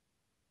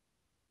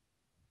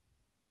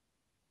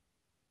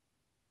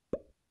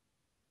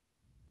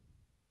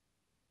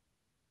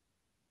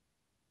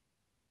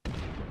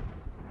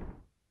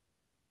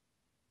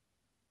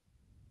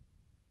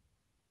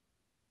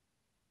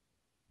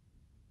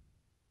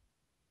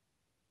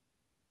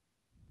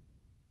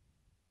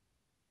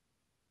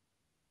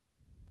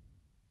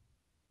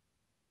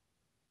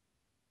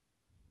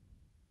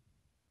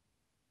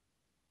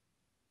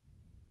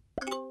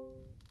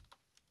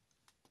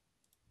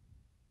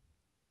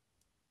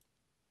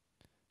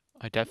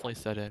 I definitely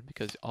set in,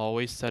 because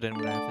always set in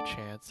when I have the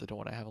chance. I don't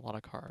want to have a lot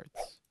of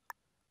cards.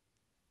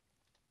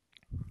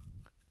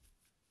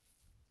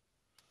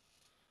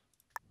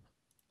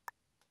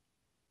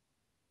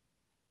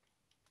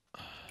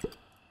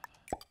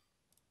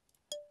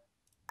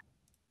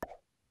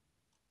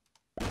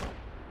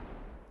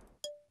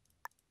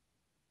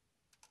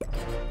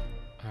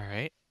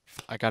 Alright.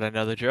 I got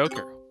another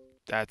joker.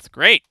 That's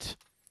great.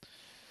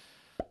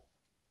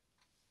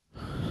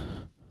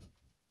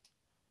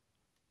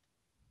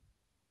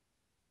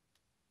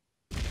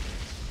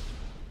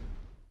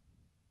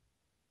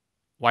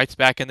 White's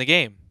back in the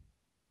game.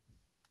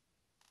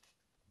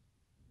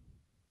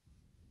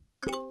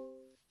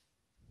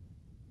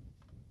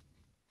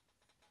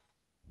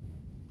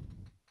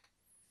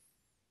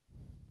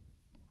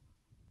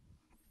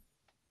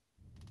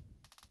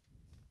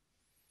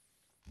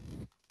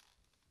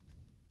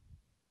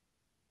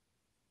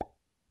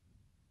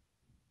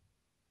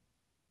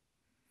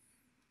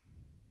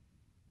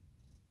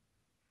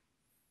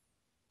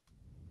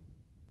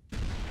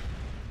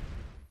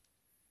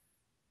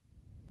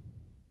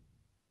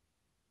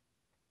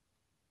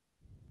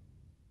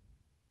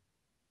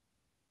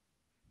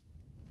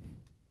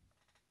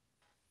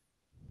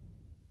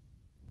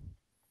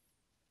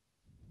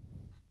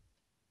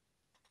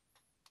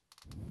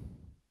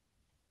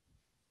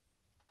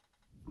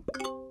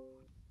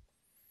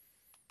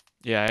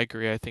 Yeah, I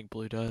agree. I think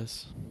blue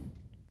does.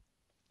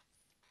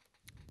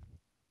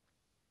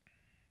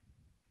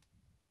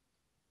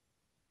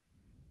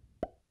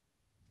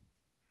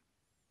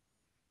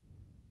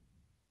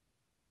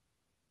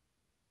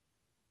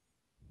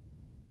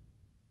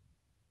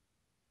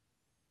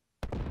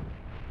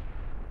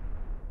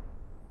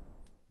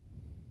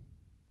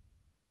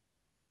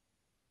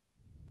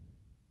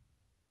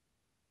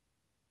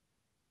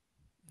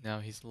 Now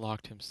he's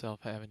locked himself,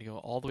 having to go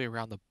all the way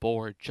around the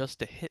board just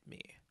to hit me.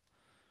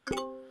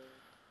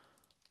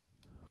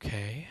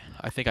 Okay,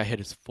 I think I hit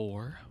his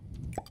 4.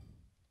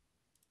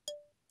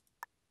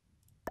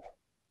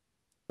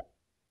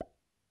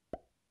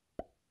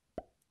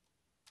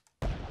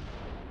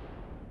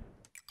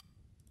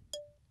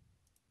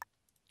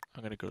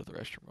 I'm gonna go to the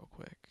restroom real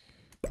quick.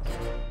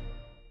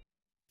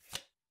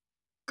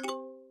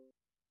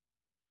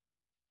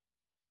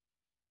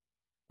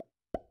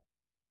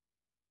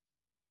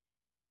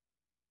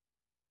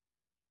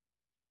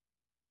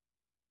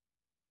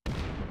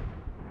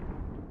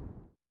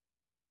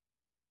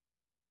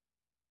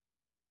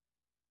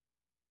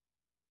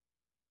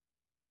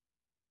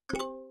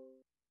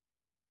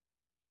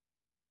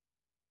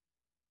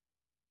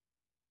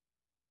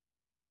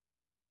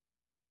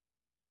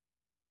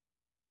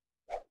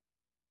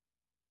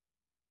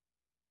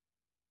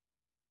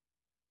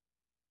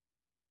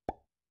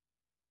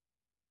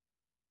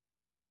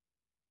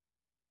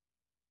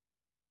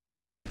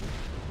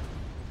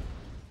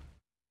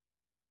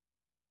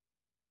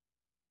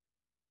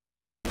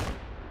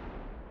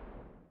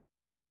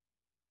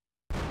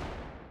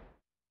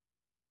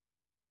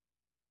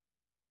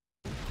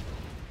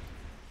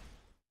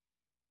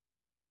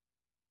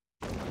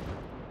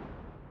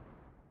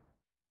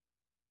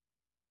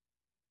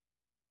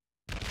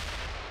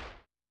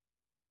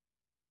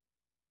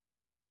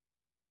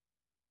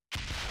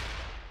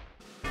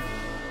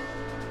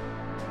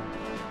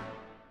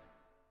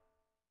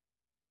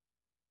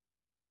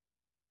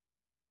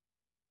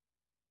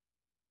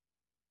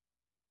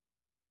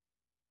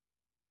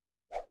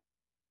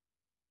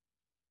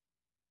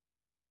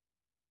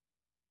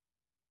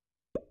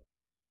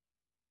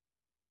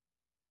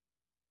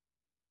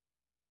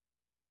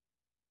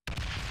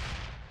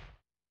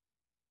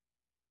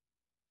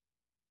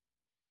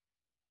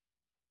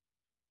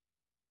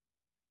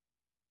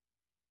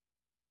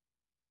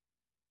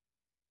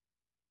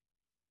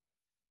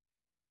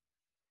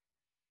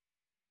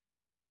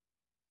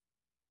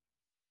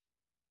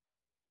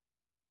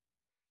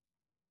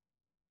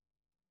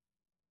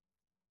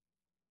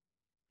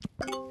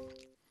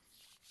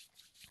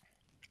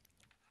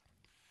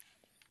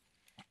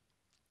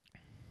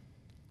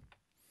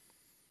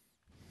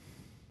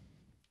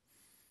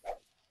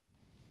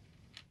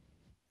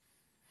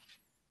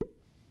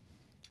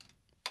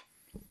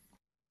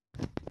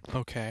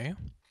 Okay.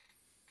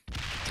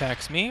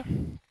 Attacks me.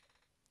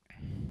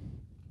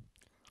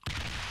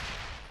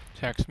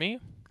 Attacks me.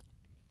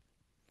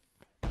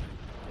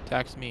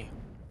 Attacks me.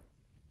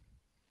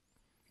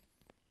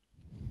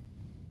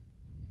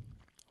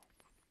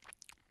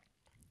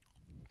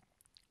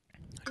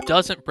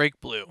 Doesn't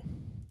break blue.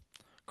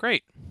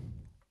 Great.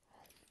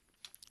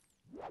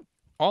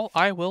 All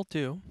I will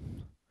do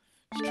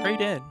is trade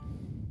in.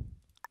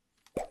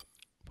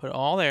 Put it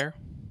all there.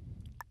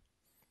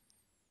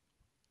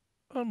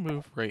 I'll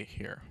move right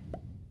here.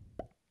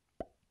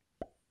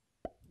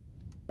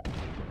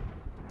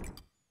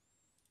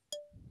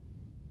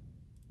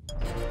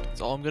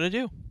 That's all I'm gonna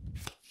do.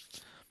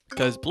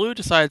 Because blue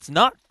decides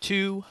not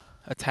to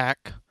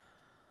attack,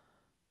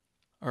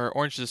 or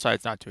orange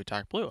decides not to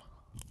attack blue.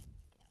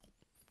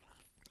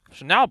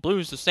 So now blue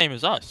is the same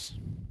as us.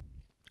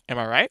 Am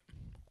I right?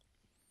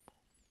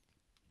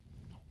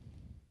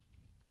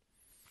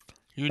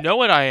 You know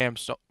what I am,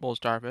 Bull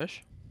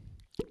Starfish.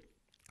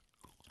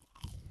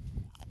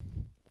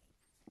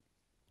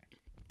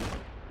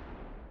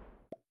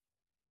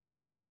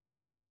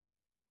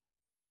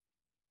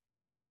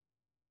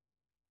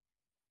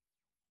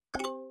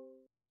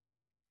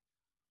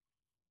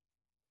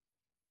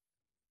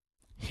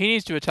 He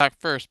needs to attack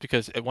first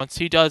because once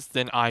he does,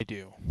 then I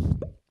do.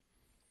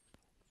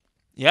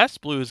 Yes,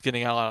 blue is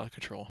getting out of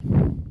control.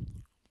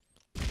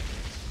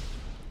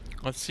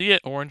 Let's see it,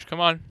 orange. Come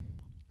on.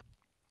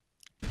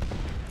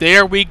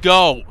 There we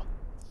go.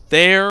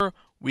 There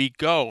we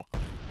go.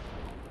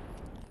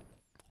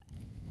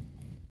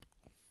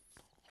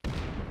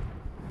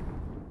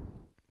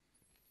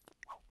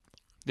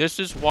 This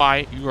is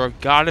why you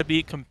gotta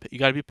be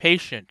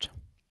patient.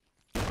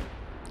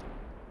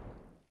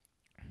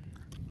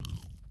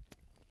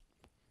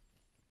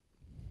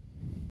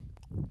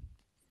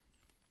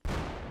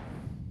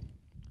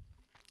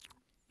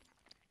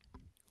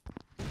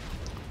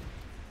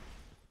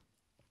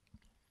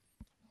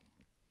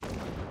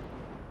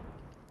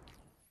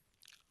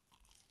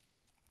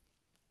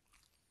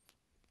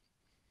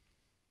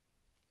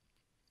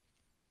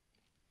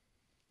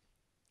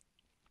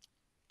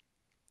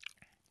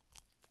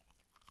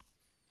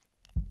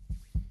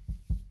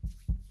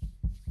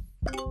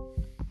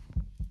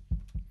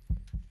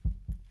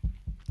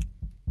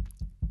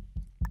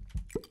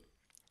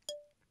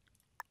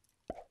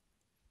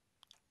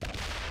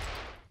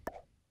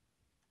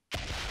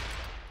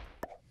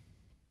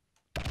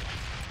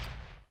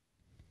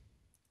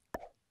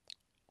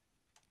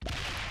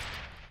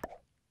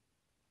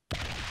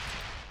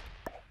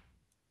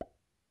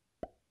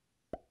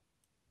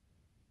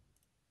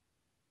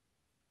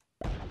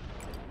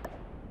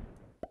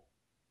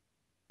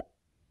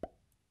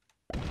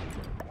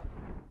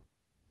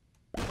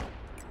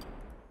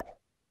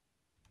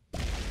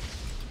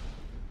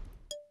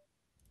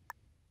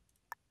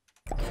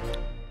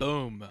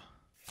 Boom.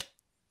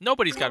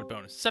 Nobody's got a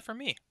bonus except for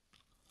me.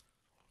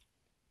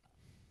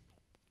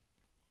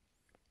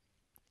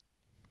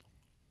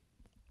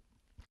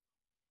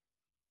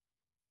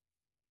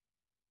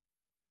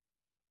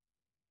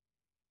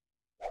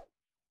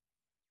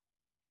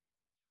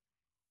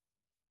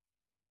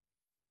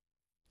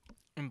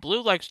 And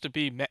blue likes to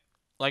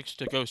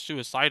go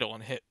suicidal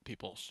and hit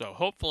people, so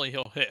hopefully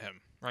he'll hit him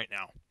right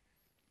now.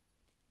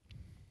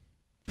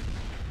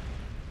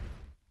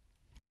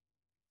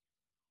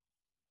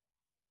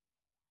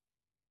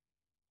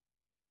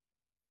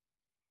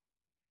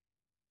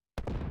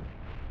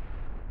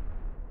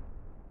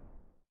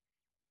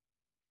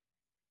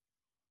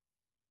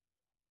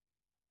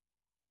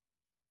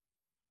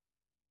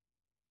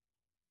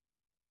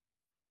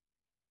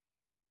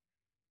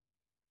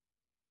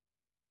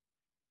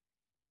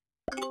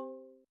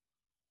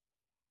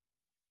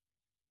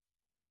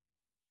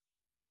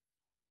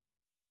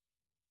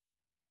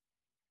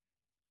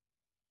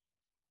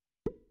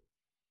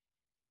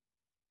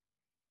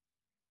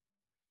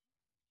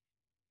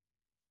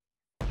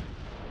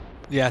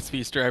 Yeah,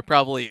 Speedster, I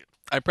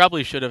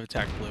probably should have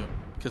attacked blue,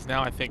 because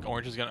now I think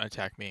orange is gonna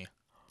attack me.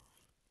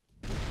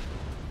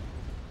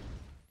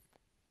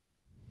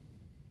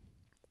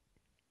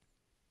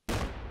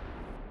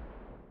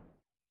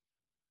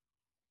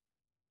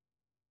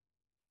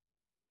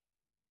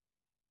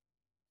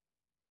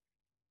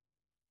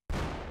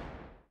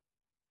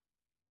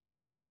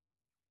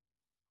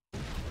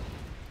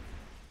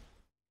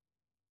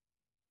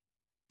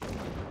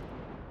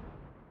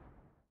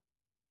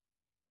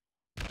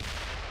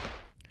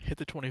 Hit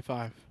the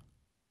 25.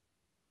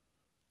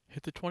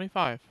 Hit the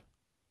 25.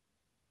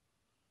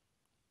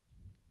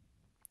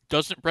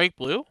 Doesn't break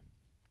blue?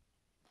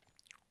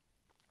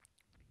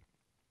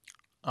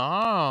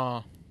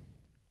 Ah.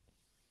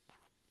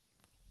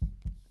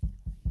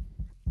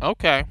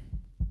 Okay.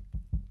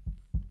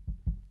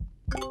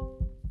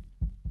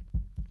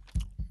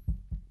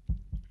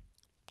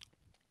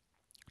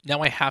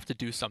 Now I have to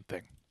do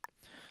something.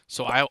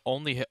 So I'll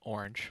only hit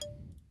orange.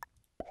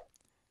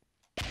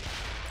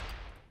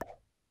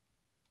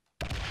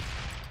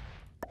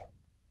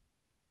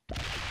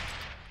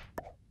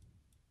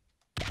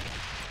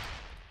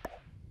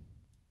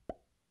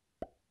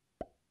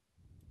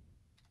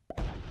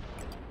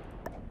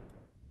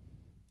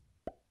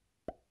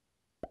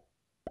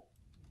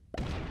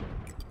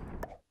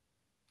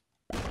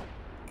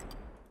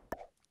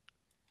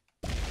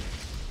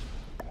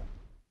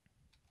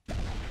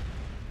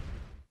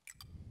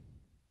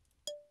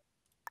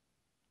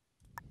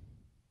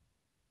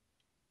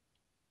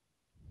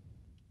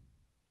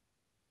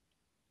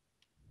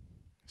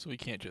 So we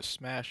can't just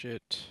smash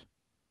it.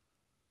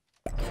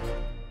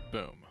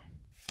 Boom.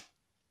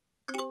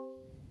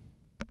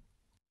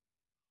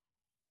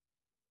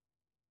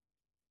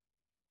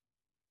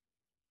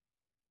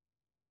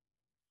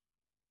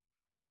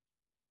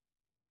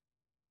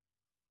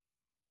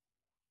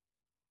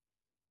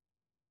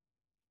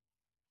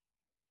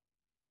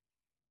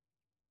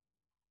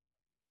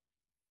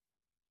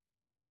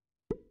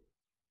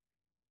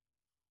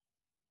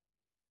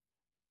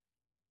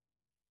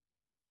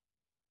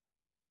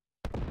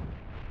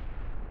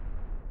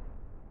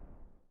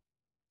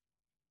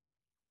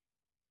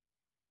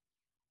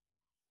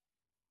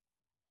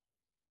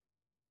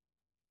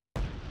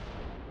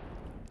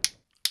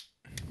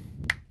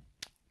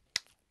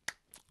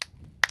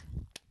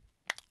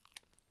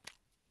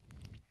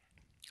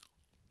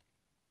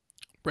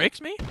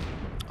 Breaks me?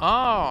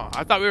 Oh,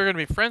 I thought we were gonna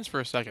be friends for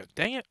a second.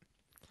 Dang it.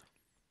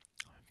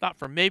 Thought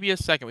for maybe a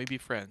second we'd be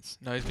friends.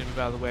 Now he's gonna move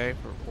out of the way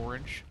for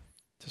orange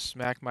to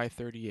smack my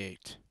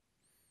 38.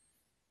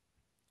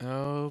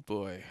 Oh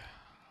boy.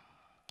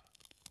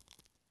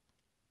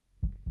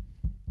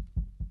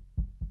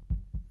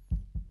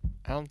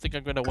 I don't think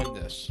I'm gonna win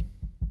this.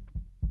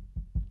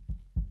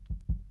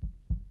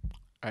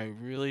 I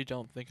really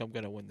don't think I'm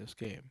gonna win this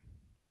game.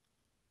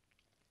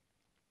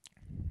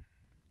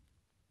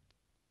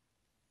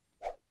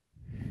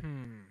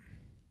 Hmm.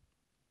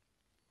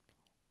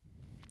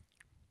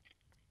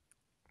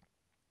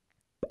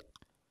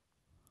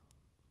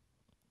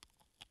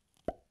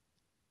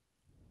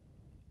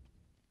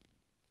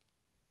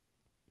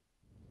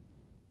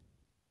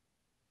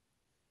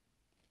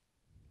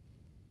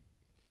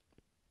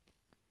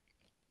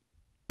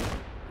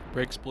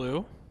 Breaks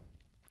blue.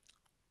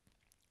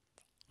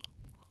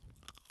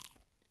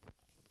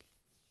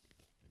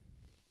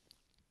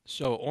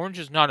 So orange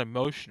is not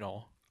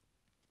emotional.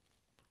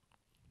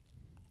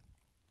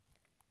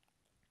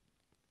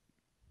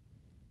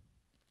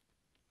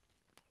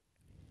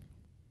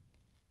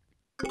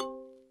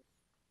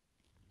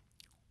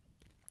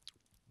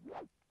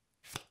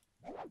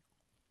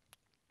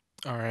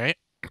 All right.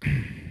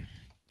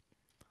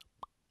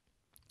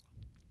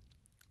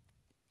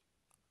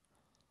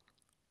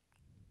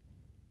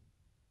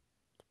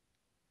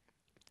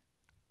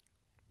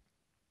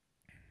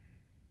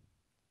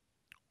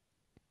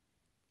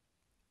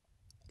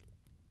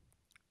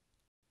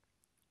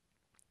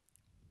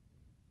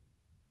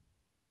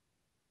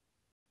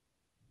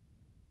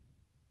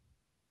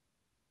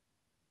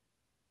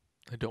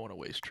 I don't want to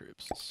waste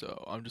troops,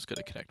 so I'm just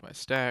gonna connect my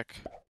stack.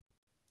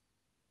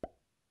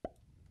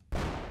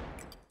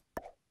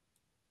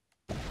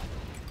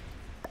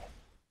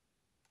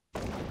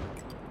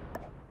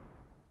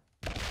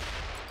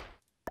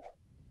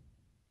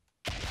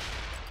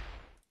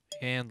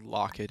 And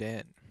lock it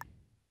in.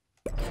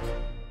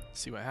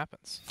 See what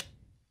happens.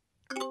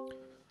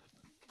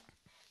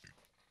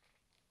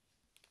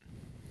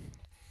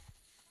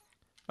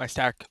 My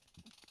stack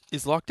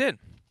is locked in.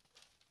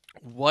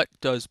 What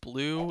does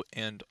blue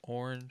and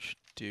orange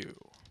do?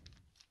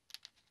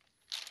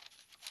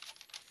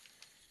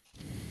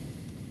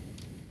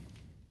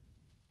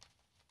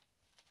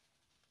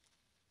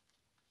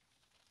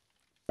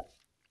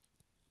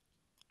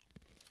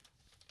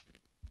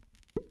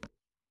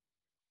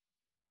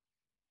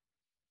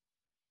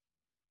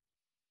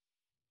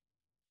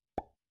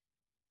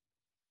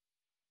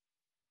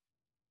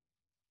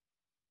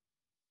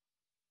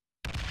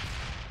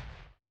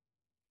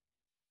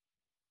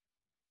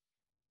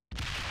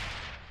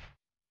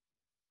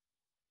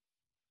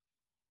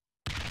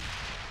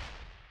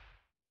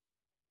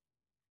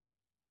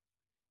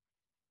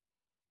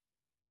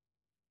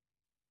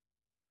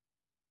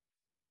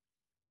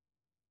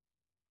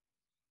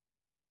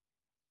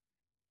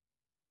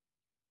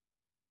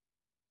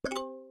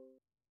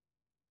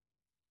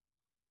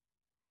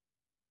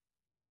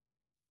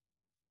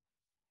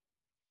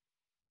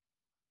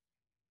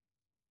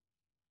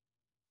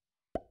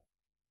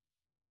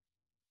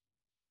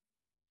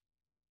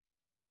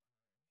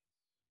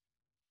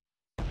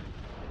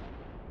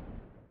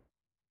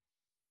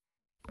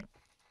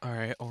 All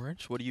right,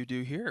 orange, what do you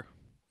do here?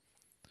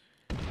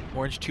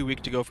 Orange too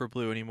weak to go for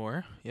blue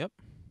anymore. Yep.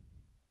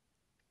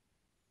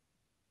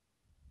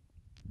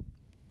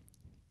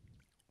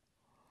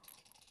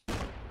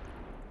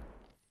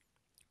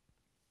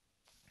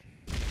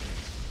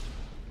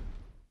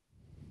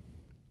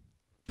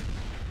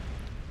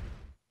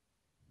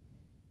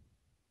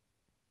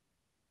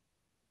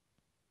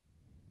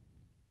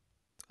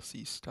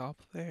 See,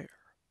 stop there.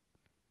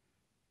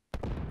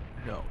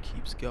 No,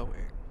 keeps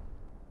going.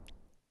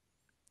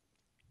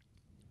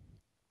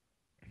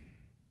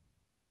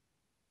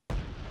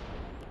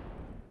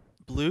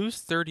 Blue's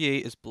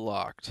 38 is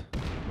blocked.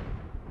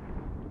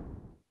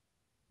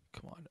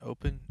 Come on,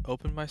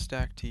 open my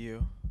stack to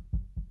you.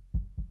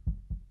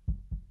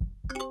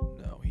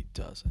 No, he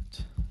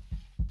doesn't.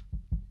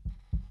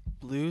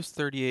 Blue's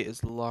 38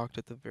 is locked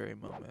at the very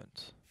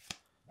moment.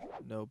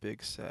 No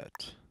big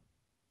set.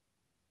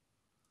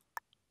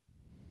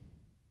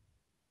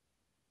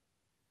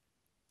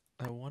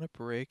 I want to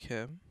break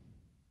him.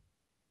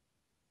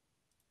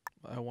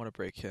 I want to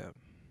break him.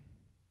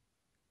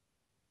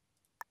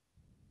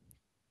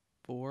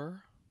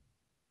 4,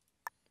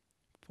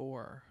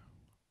 4.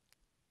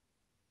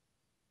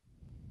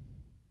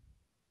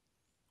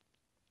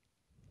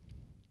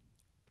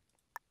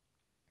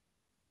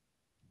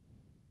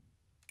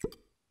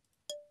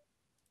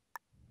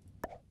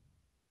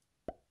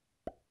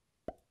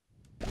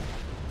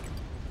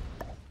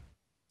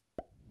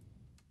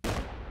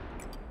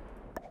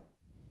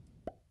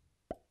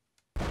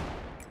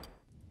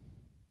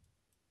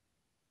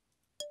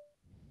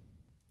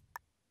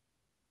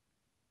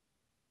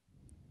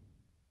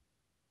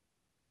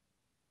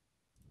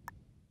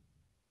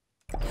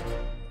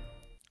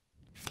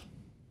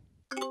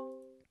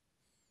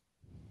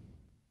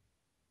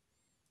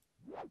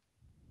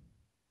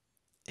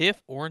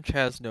 If orange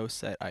has no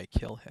set, I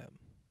kill him.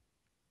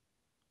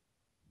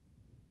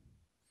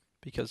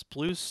 Because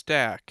blue's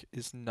stack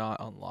is not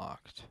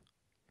unlocked.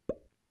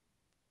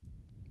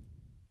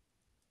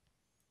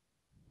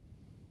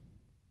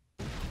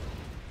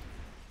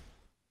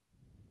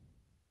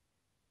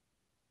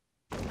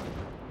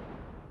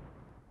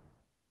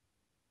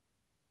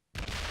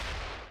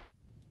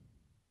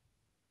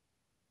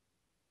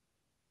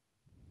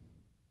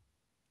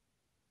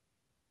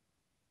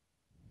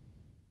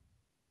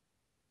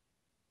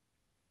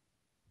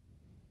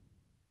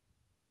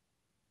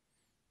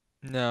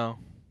 No.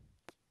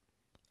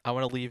 I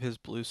want to leave his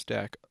blue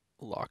stack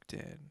locked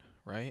in,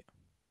 right?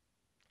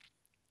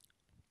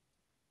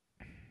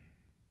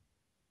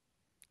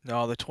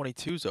 No, the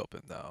 22's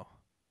open though.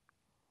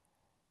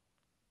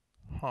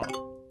 Huh.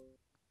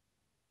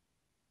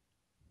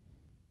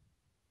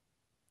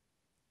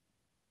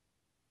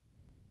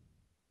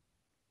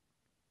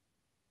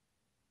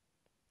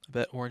 I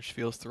bet orange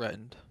feels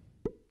threatened.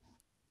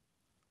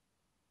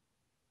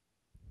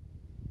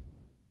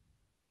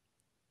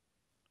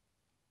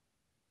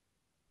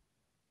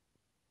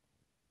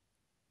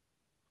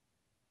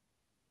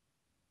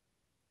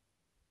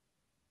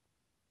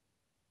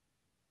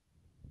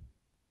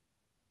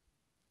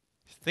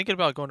 He's thinking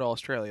about going to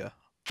Australia,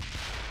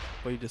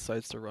 but he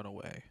decides to run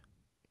away.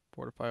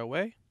 Fortify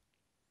away?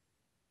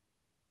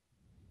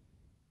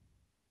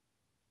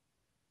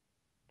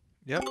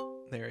 Yep,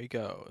 there he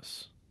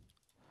goes.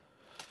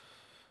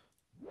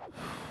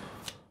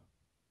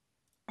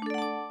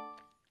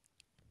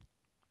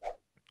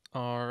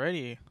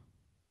 Alrighty.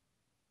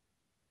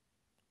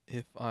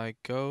 If I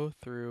go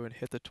through and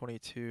hit the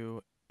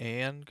 22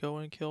 and go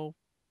and kill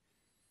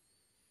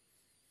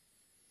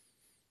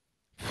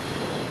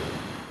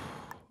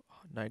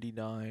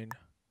 99,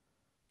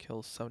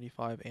 kills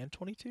 75 and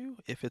 22?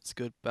 If it's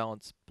good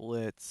balance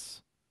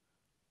blitz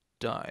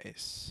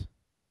dice.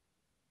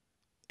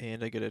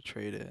 And I get a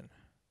trade in.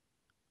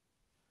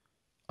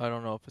 I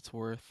don't know if it's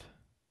worth.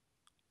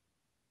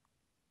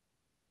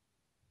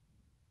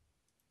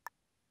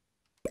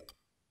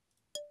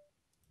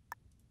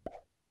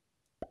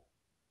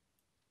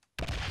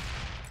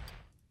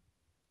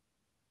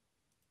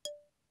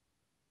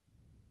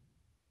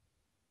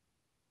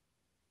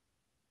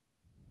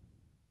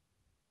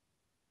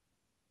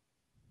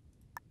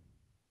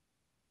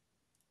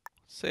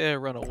 Say I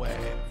run away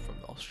from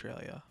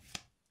Australia.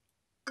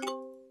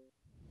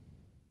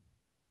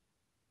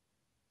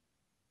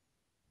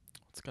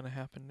 What's gonna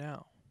happen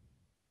now?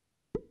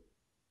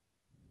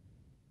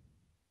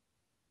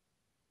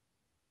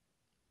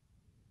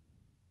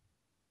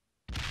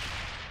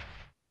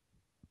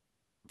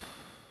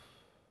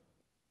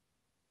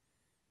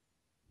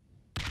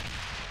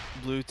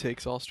 Blue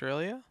takes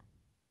Australia.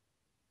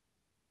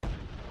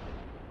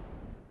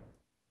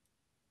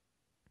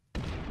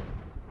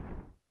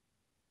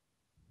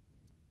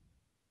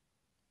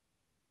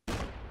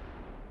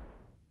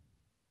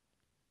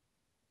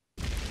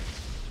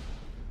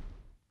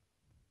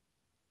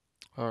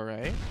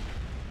 Alright.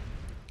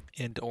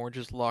 And orange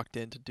is locked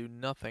in to do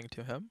nothing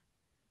to him.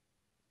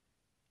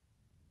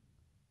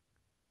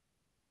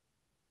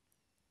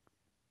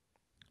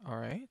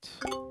 Alright.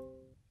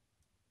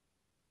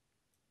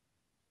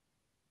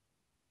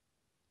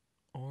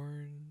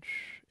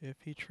 Orange,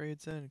 if he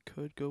trades in,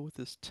 could go with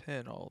his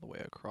 10 all the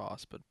way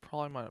across, but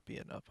probably might not be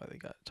enough by the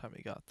time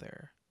he got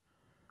there.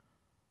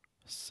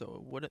 So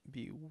it wouldn't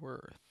be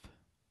worth.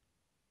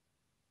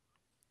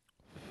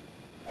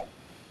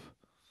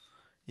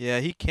 Yeah,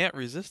 he can't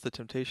resist the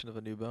temptation of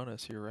a new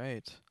bonus, you're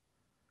right.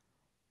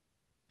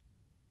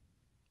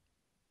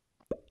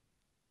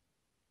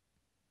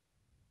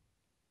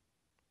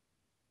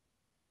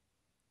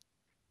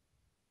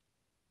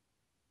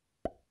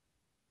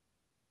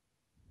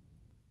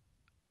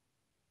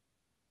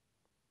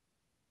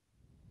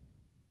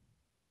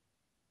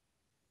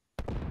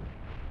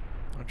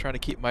 I'm trying to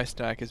keep my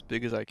stack as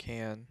big as I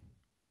can.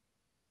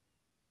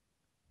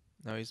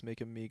 Now he's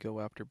making me go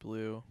after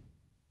blue.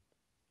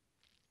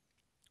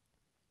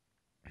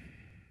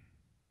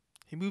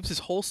 He moves his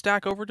whole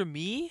stack over to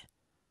me?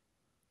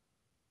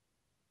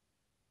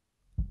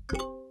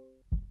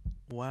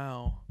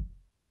 Wow.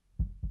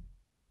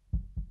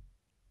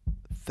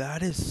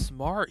 That is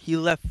smart. He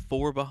left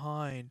 4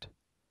 behind.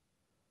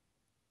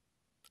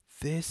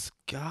 This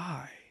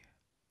guy.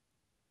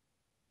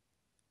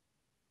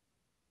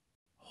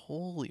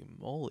 Holy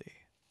moly.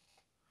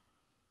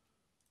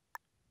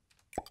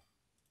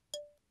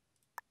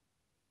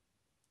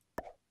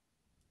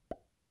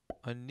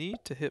 I need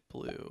to hit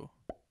blue.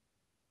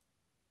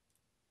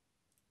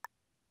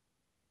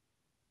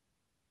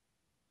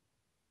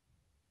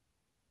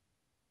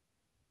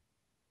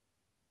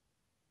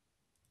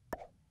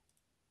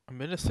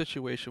 I'm in a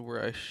situation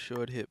where I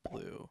should hit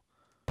blue.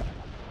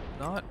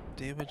 Not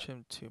damage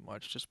him too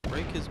much. Just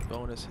break his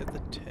bonus, hit the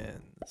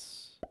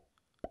 10s.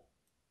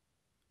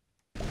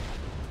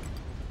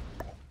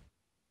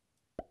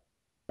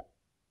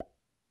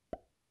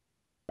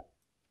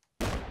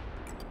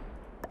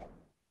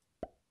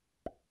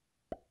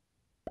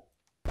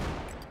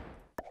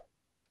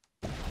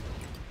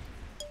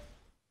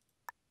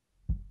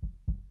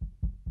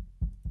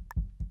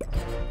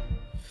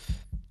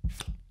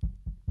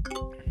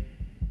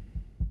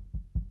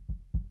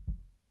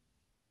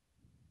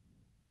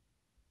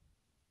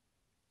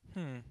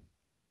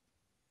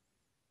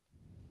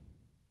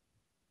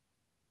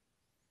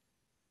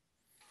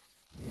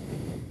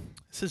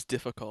 This is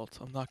difficult.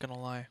 I'm not gonna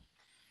lie.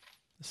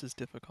 This is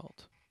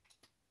difficult.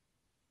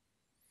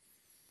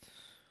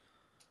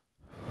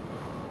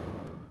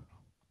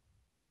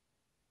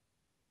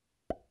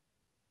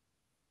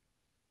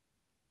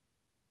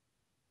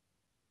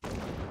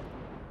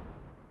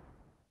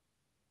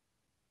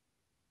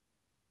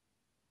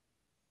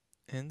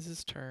 Ends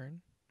his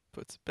turn.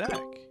 Puts it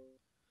back.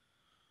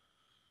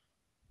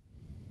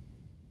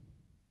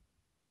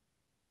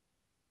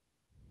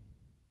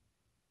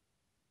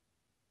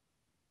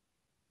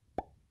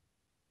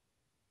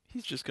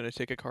 He's just gonna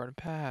take a card and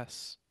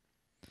pass.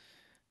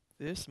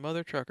 This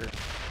mother trucker.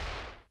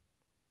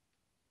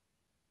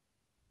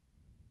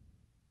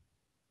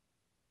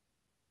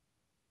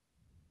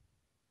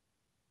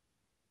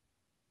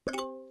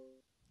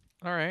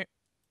 Alright.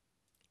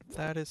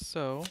 That is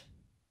so.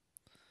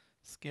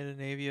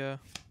 Scandinavia.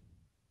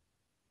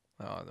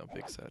 Oh, no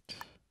big set.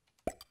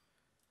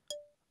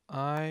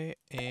 I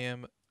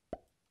am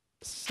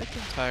sick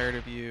and tired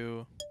of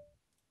you.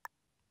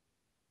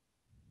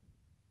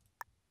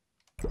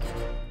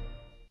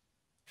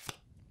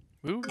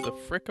 Move the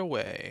frick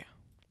away.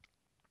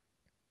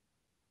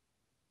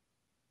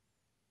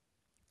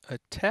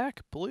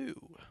 Attack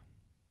blue.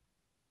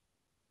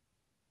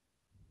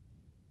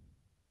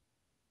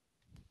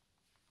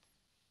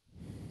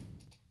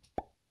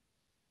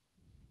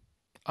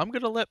 I'm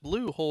gonna let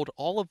blue hold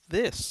all of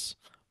this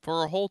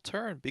for a whole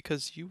turn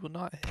because you will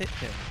not hit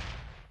him.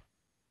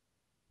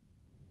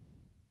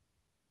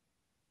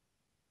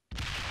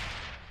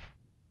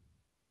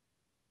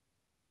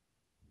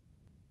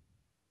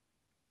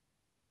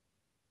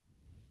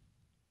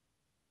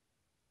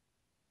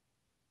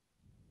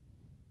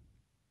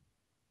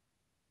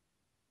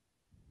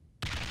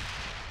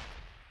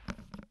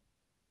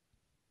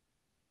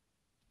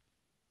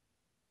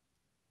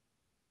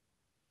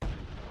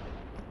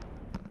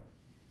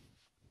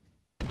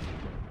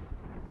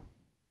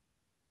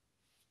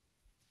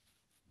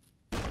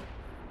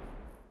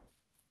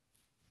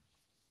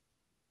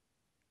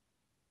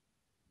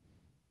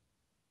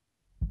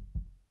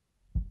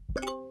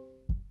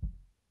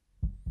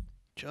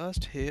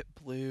 Just hit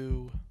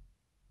blue.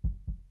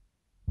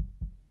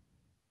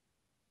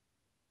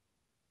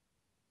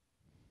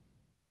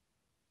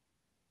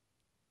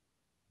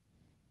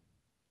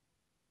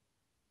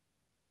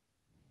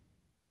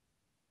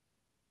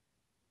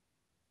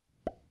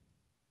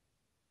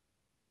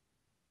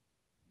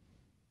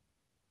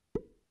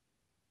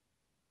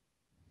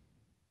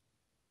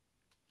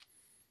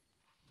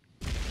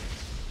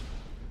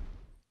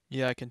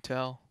 Yeah, I can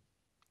tell.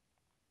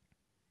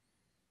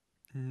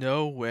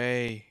 No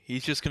way.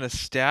 He's just gonna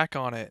stack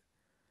on it.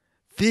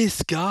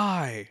 This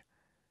guy!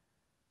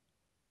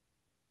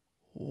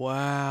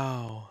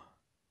 Wow.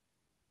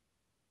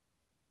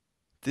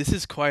 This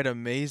is quite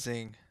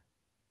amazing.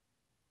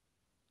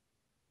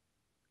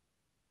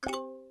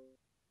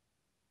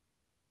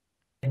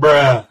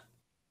 Bruh.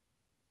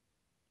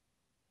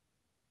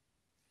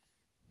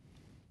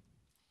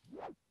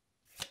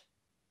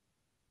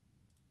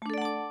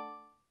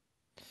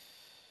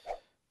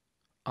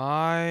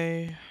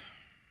 I...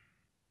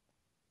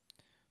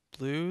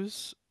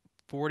 Blues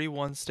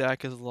 41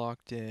 stack is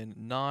locked in.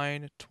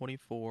 9,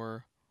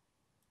 24.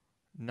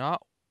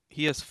 Not...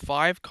 He has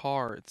 5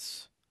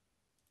 cards.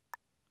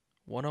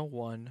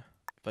 101.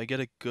 If I get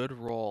a good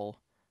roll.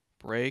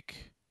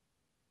 Break.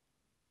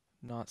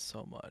 Not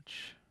so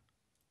much.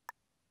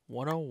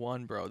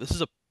 101, bro. This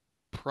is a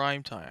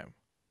prime time.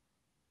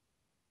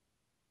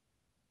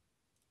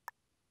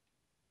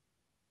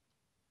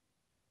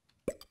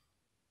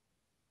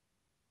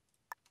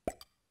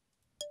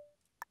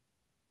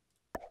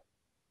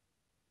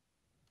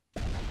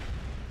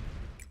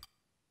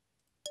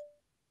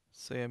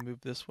 Say I move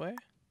this way.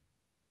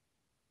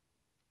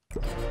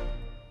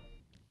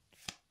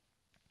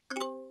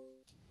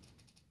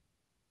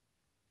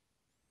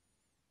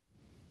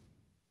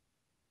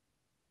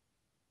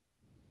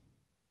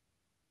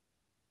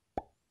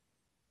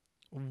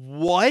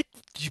 What?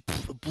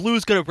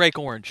 Blue's gonna break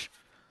orange.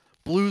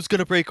 Blue's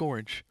gonna break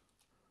orange.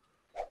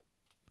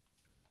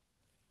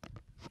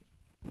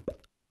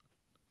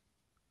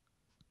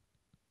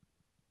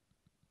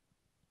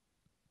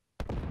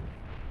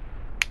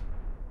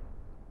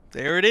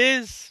 There it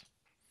is.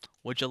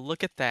 Would you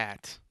look at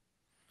that?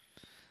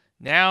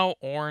 Now,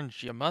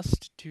 orange, you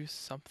must do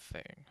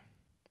something.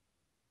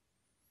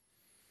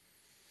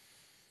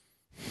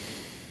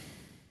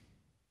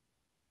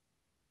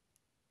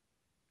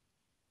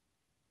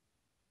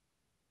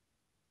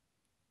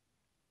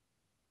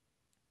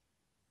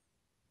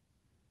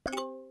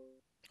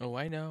 Oh,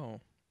 I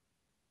know.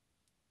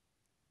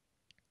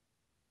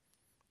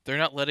 They're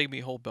not letting me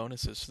hold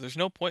bonuses, so there's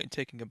no point in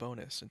taking a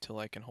bonus until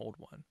I can hold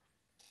one.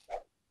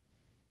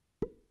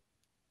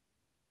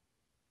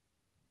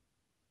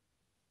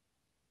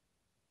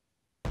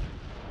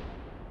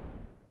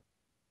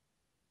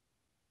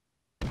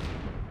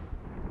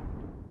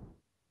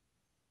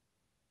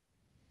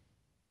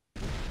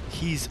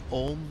 He's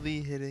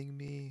only hitting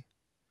me.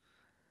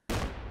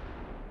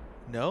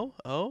 No?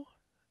 Oh?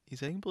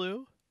 He's hitting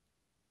blue.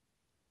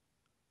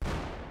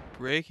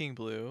 Breaking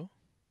blue.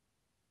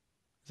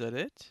 Is that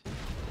it?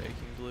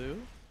 Breaking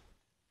blue.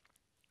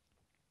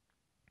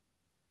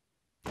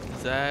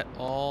 Is that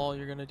all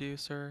you're gonna do,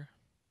 sir?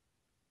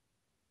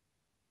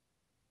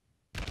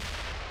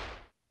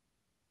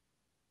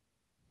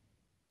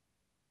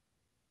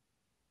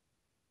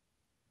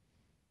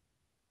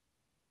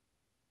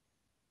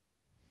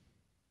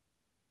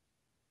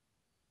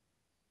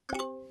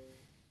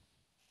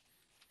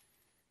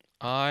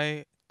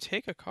 I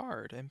take a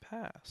card and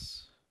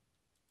pass.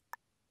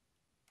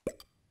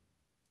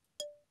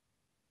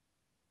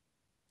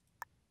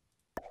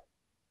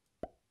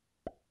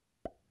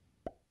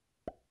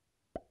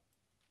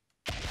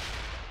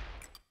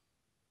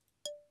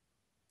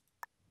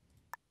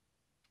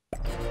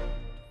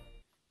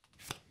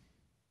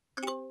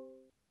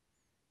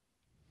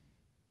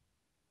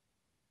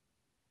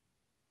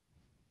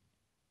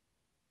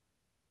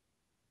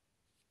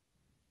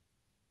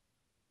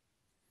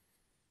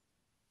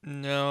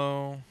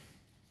 No.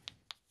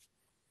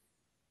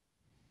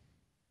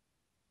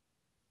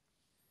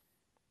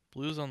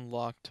 Blue's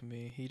unlocked to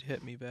me. He'd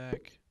hit me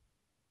back.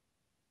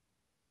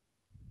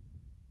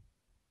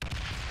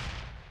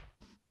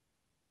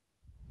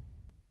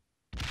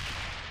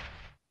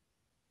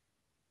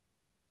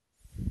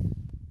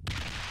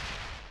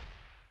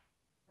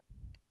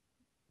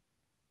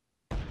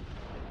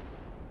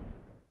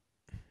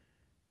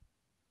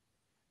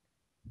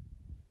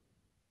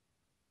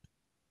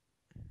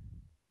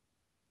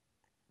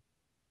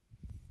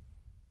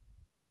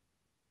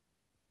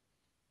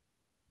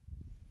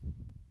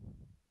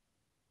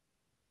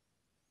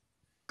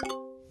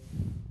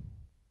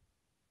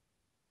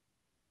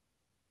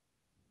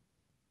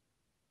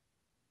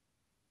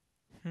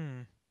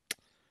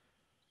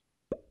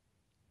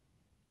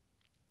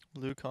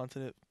 Blue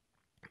continent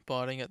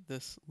botting at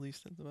this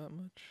least that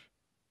much.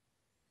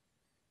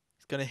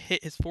 He's gonna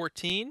hit his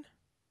 14.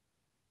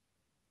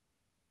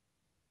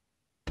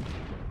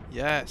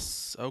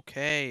 Yes.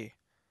 Okay.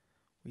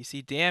 We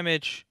see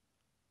damage.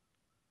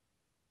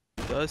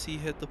 Does he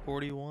hit the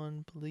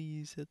 41?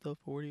 Please hit the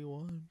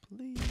 41.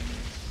 Please.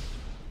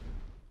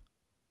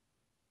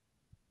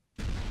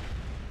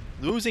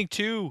 Losing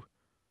 2.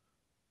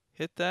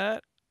 Hit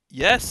that.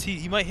 Yes,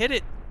 he might hit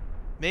it.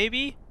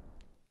 Maybe.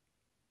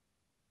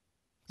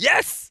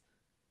 Yes!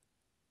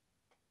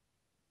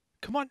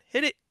 Come on,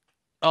 hit it.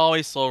 Oh,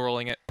 he's slow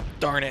rolling it.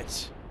 Darn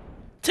it.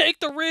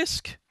 Take the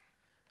risk.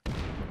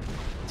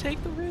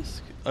 Take the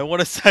risk. I don't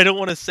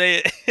want to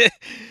say it.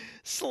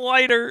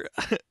 Slider.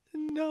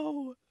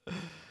 No.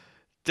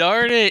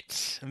 Darn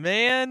it,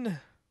 man.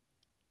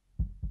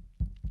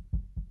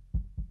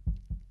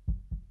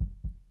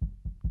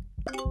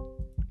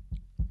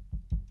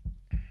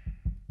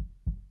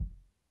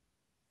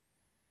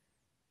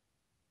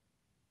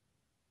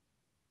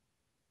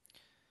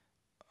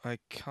 I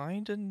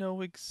kind of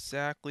know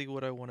exactly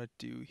what I want to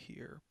do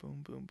here.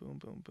 Boom, boom, boom,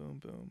 boom,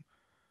 boom, boom.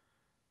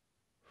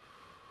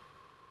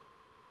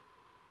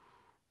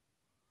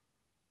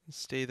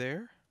 Stay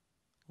there.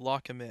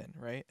 Lock him in,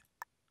 right?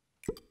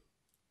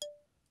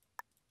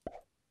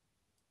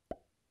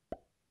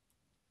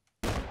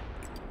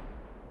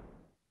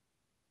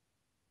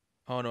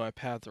 Oh no, I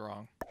pathed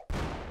wrong.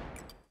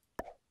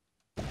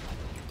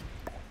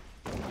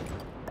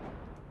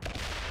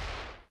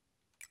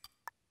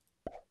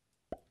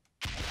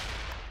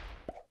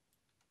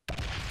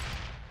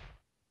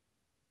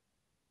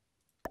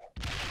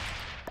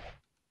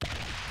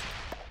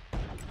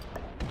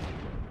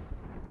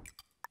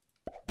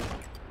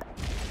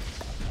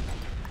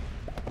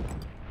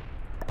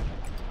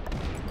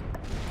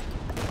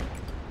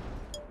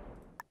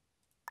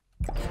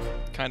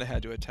 Kind of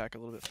had to attack a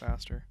little bit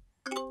faster.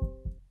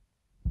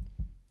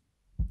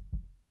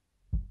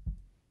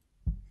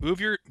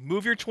 Move your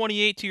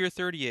 28 to your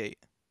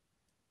 38.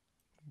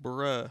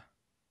 Bruh.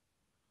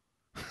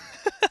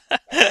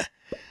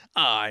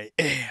 I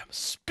am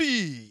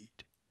speed.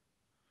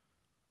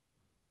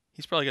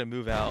 He's probably gonna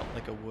move out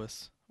like a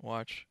wuss.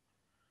 Watch.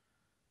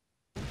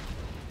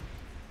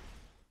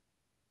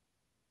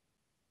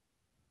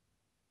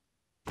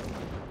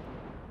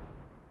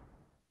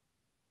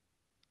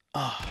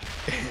 I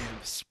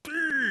am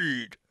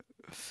speed.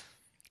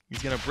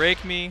 He's gonna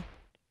break me.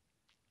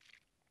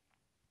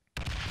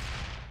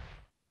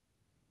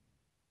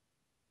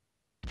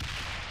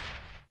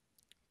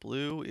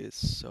 Blue is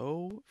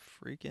so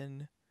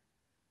freaking...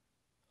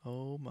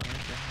 Oh my god.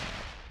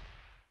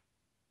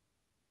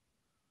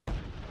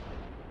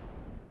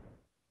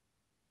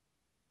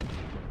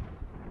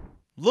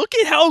 Look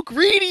at how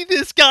greedy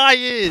this guy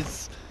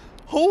is!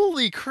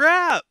 Holy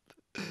crap!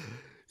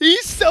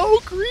 He's so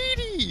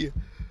greedy!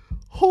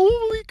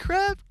 Holy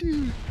crap,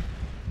 dude!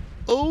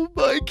 Oh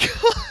my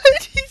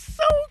god, he's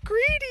so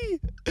greedy!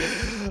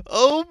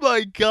 Oh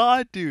my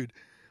god, dude!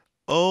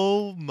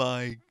 Oh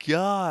my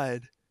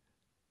god!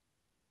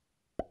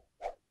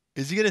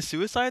 Is he gonna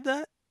suicide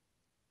that?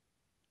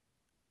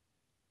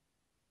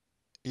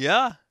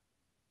 Yeah.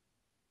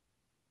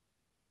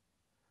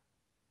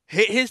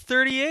 Hit his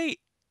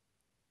 38.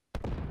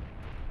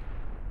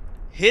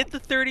 Hit the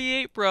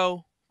 38,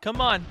 bro.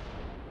 Come on.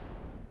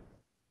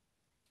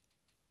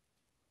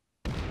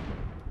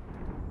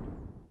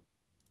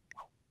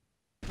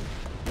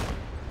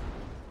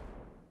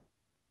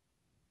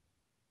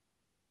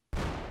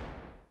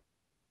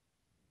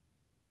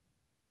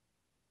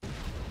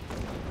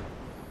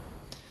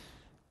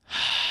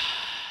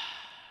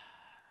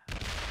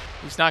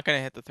 He's not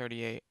gonna hit the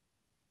 38.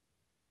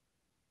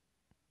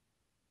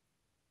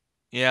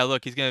 Yeah,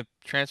 look, he's gonna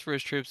transfer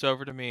his troops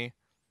over to me.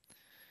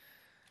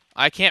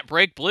 I can't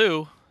break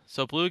blue,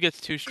 so blue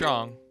gets too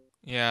strong.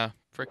 Yeah,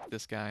 frick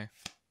this guy.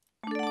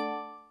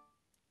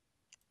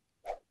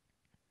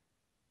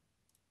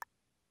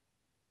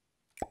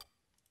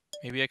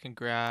 Maybe I can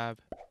grab...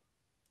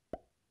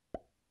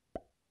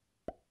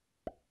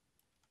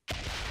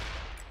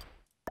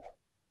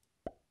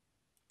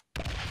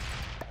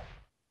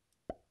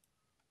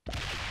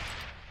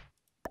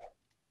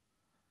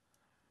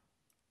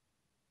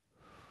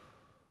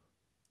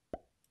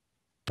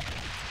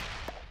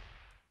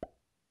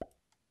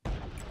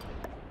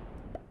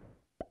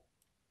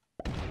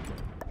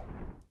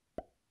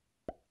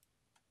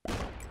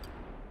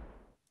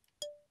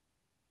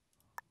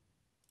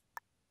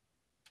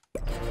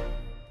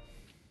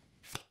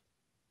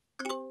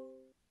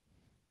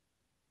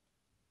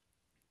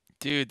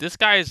 Dude, this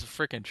guy is a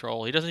freaking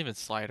troll. He doesn't even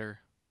slider.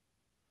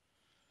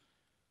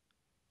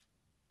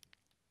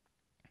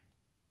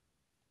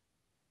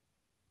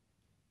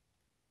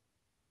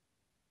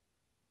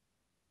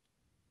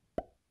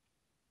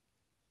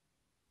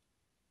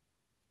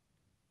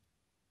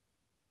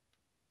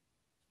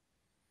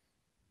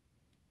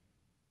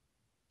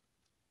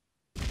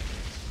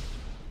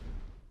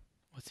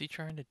 What's he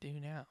trying to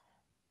do now?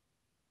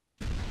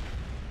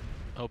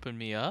 Open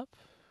me up?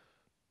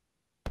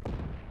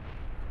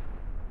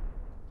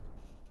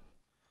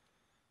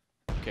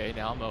 Okay,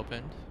 now I'm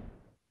opened.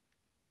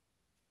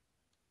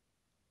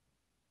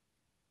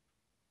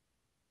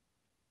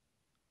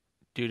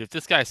 Dude, if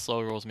this guy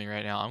slow rolls me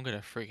right now, I'm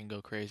gonna freaking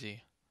go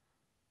crazy.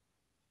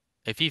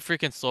 If he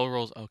freaking slow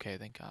rolls... Okay,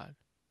 thank God.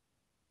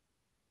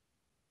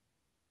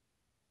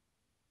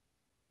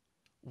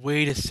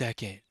 Wait a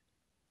second.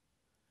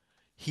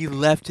 He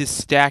left his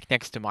stack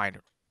next to mine.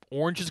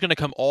 Orange is gonna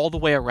come all the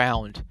way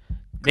around.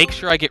 Make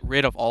sure I get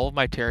rid of all of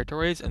my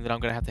territories, and then I'm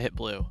gonna have to hit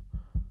blue.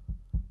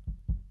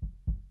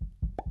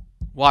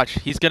 Watch,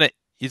 he's gonna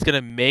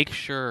make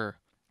sure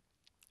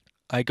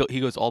he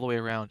goes all the way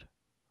around.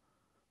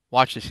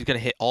 Watch this, he's gonna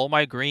hit all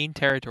my green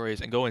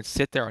territories and go and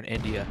sit there on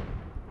India.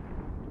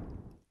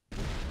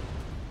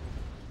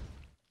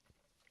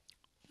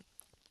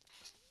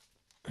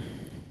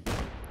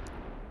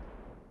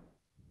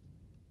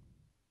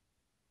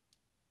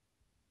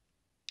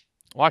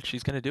 Watch,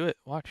 he's gonna do it.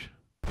 Watch.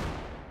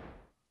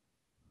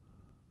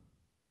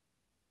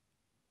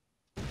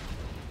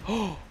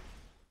 Oh,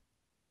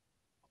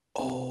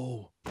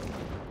 oh,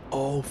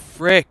 oh,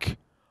 frick!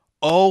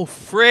 Oh,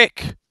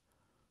 frick!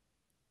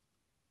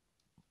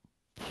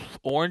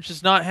 Orange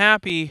is not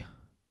happy.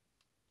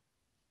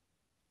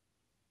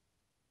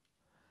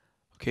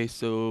 Okay,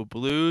 so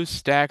blue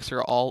stacks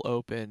are all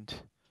opened.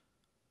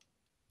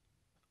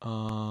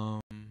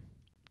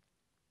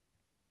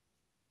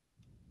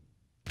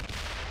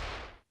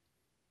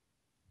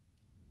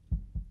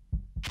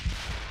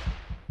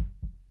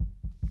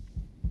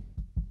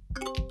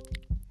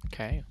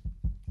 Okay.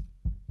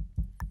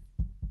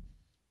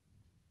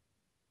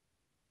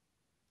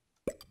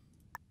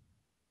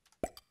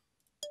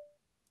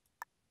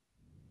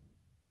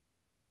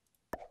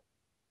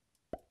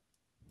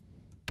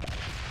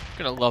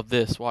 You're gonna love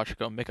this. Watch,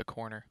 go make a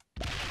corner.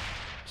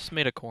 Just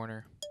made a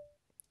corner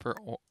for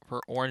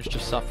orange to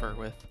suffer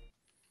with.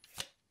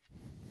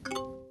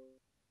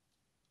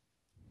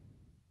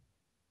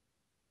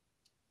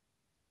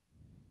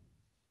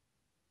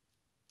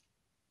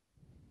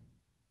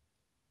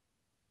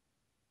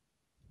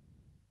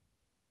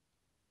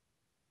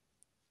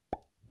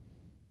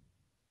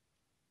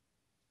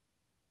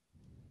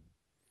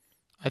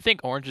 I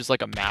think orange is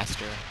like a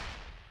master.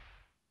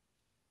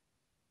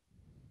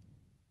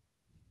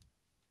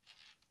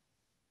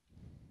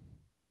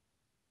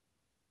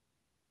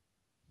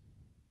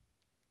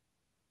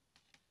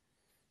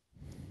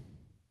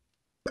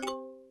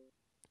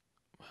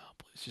 Well,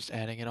 blue's just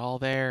adding it all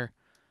there.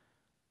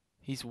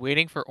 He's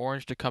waiting for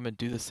orange to come and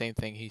do the same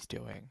thing he's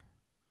doing.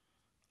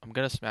 I'm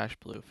gonna smash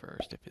blue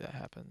first if that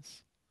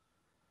happens.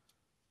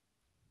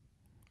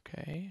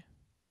 Okay.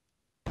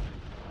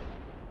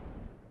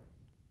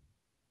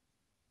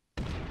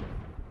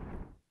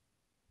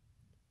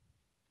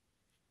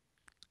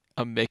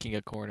 I'm making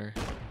a corner.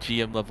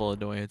 GM level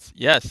annoyance.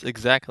 Yes,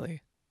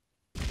 exactly.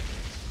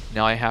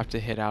 Now I have to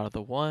hit out of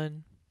the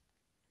one.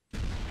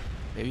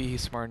 Maybe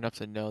he's smart enough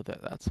to know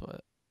that that's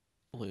what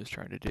blue's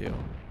trying to do.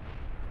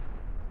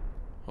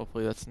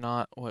 Hopefully that's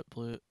not what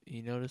blue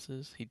he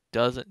notices. He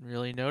doesn't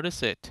really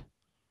notice it.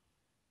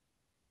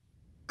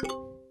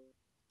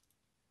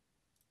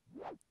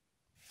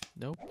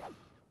 Nope.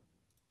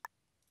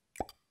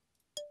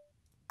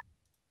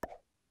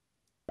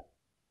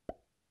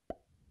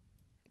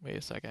 Wait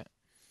a second.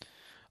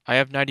 I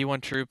have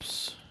 91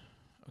 troops.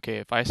 Okay,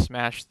 if I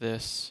smash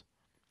this...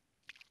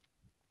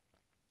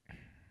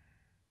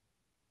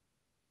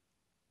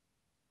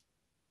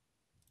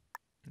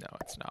 No,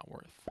 it's not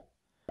worth.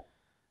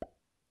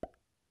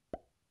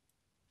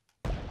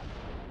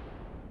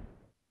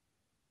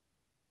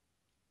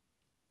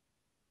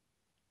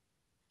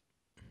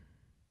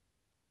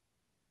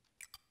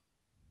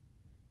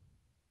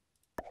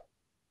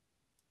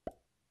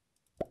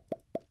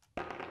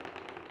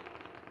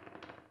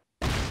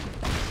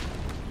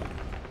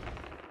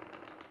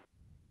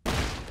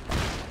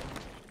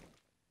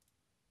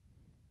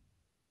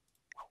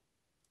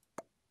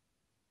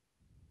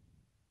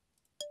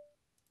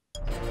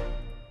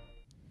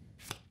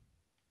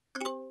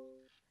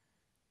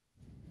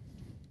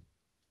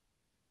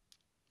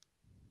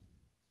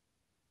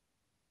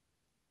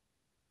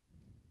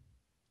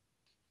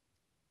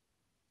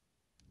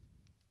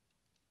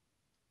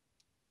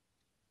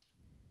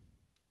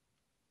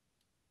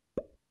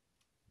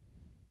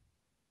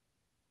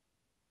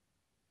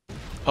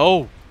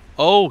 Oh!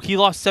 Oh, he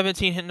lost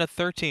 17 hitting a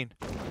 13.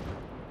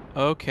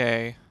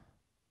 Okay.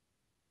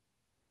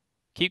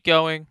 Keep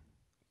going.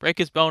 Break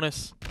his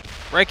bonus.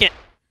 Break it!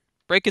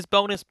 Break his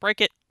bonus.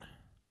 Break it!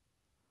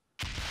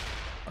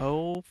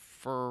 Oh,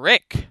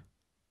 frick.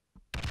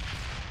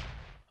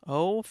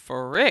 Oh,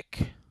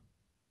 frick.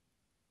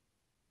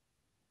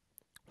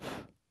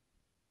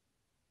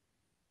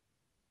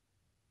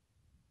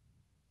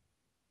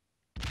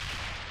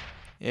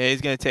 Yeah,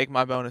 he's gonna take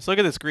my bonus. Look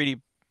at this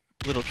greedy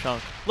little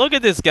chunk. Look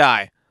at this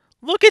guy.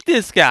 Look at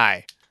this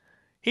guy.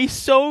 He's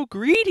so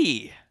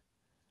greedy.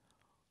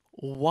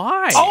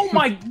 Why? Oh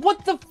my,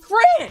 what the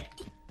frick?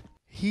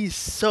 He's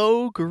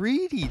so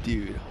greedy,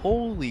 dude.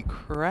 Holy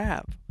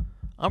crap.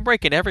 I'm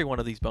breaking every one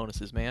of these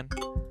bonuses, man.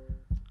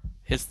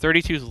 His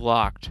 32's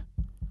locked.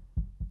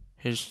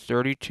 His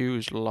 32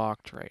 is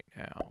locked right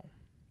now.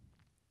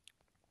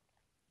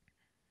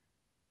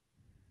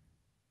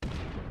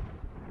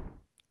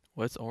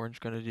 What's orange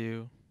gonna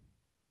do?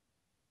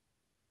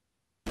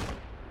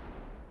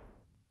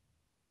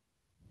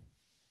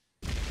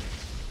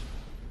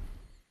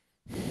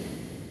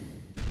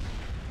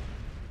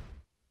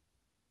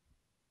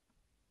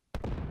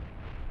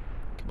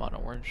 Come on,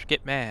 orange.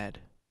 Get mad.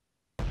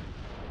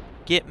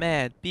 Get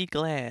mad. Be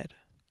glad.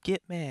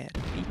 Get mad.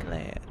 Be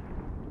glad.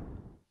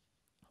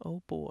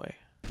 Oh boy.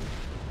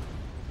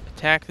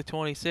 Attack the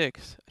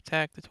 26.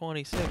 Attack the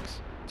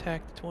 26.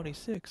 Attack the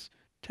 26.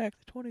 Attack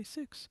the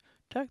 26.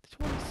 Attack the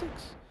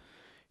 26.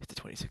 Hit the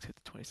 26. Hit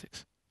the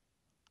 26.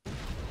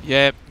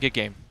 Yep. Good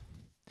game.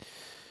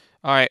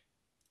 Alright.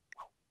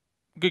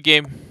 Good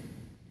game.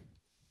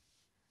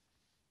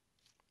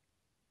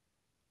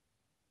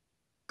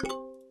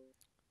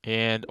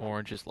 And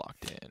orange is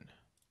locked in.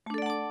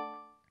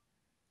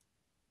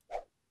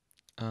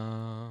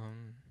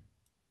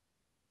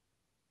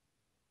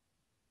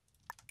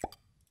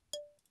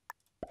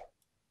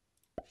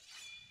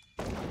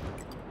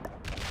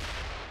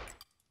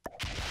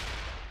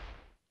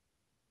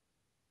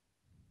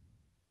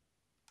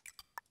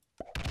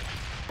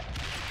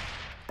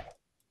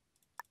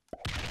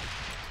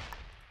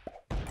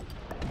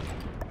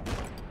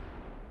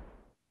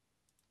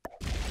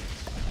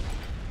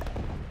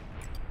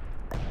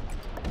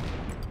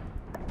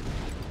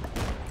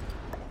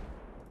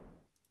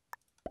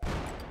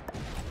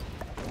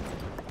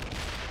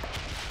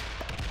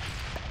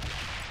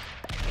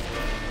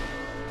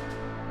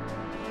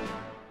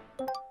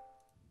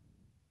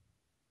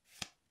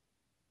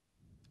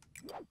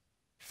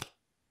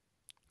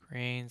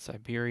 Ukraine,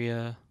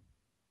 Siberia,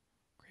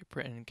 Great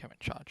Britain,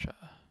 Kamchatka.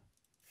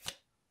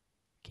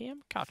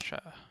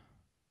 Kamchatka.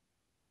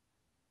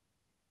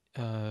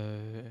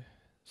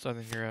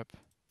 Southern Europe.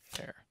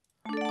 There.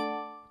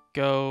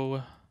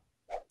 Go.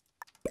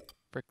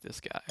 Brick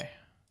this guy.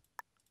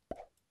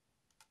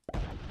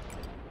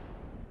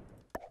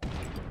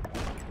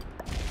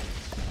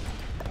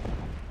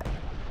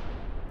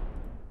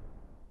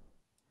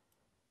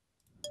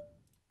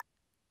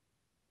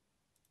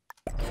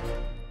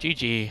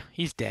 GG.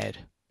 He's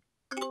dead.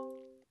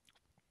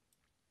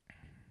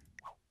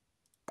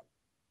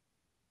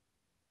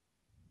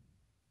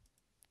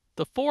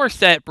 The 4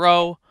 set,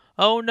 bro.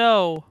 Oh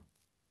no.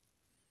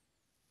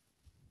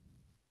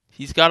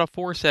 He's got a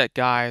 4 set,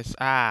 guys.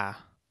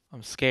 Ah.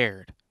 I'm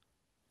scared.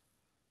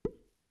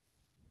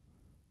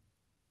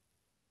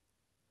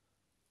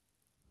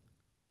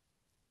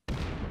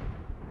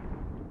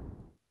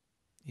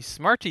 He's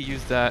smart to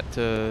use that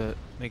to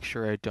make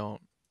sure I don't,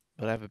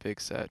 but I have a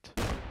big set.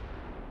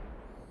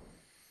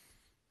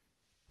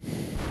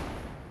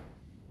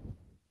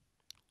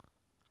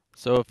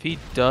 So if he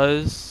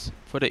does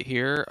put it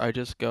here, I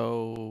just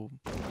go...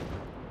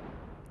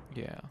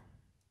 Yeah.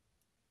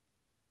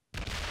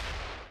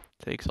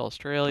 Takes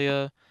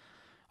Australia.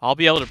 I'll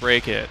be able to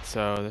break it,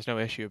 so there's no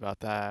issue about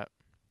that.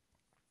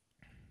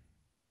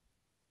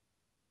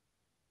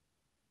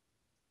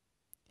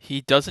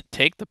 He doesn't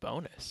take the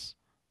bonus.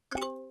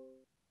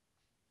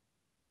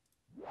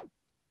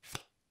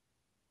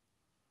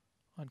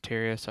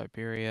 Ontario,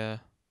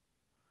 Siberia,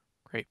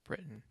 Great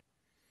Britain.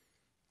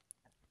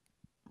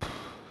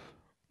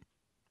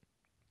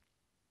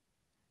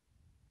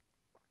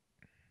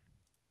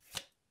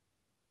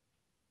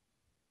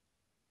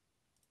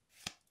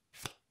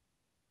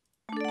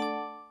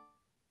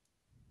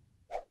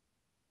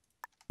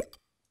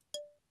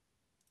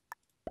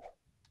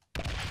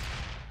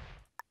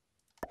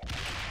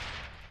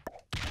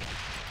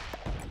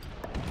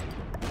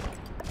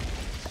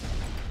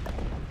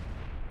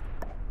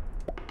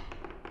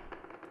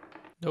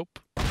 Nope.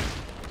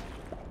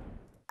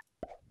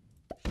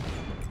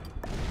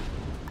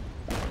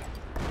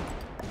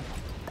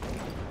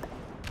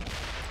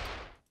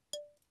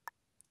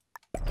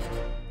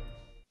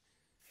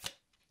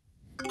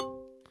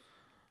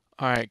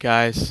 Alright,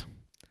 guys.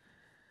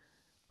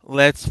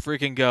 Let's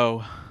freaking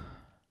go.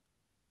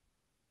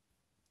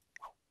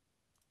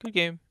 Good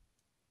game.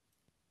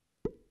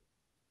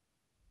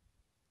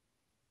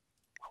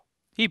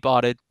 He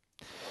bought it.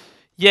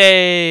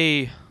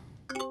 Yay!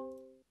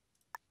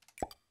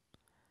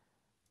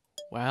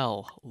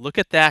 Well, look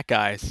at that,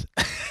 guys.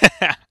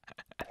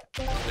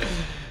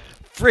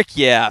 Frick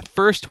yeah.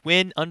 First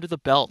win under the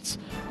belt.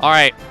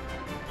 Alright.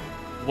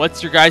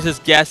 What's your guys'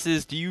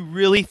 guesses? Do you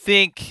really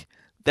think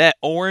that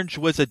orange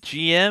was a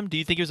GM? Do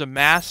you think he was a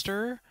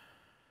master?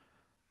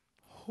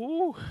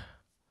 Whew.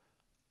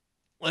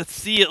 Let's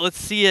see it. Let's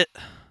see it.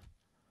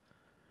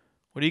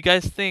 What do you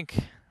guys think?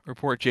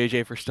 Report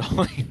JJ for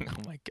stalling.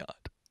 Oh my god.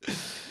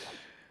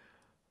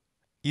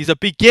 He's a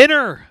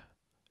beginner.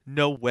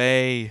 No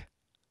way.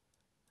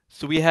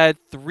 So we had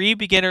 3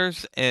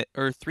 beginners and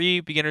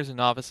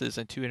novices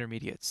and 2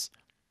 intermediates.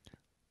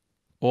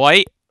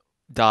 White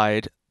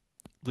died,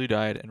 blue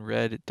died, and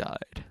red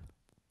died.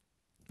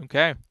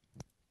 Okay.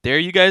 There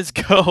you guys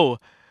go.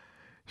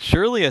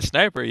 Surely a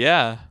sniper,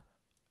 yeah.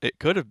 It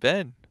could have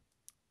been.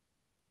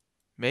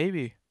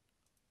 Maybe.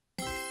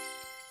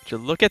 So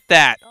look at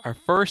that. Our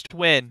first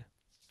win.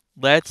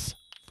 Let's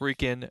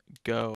freaking go.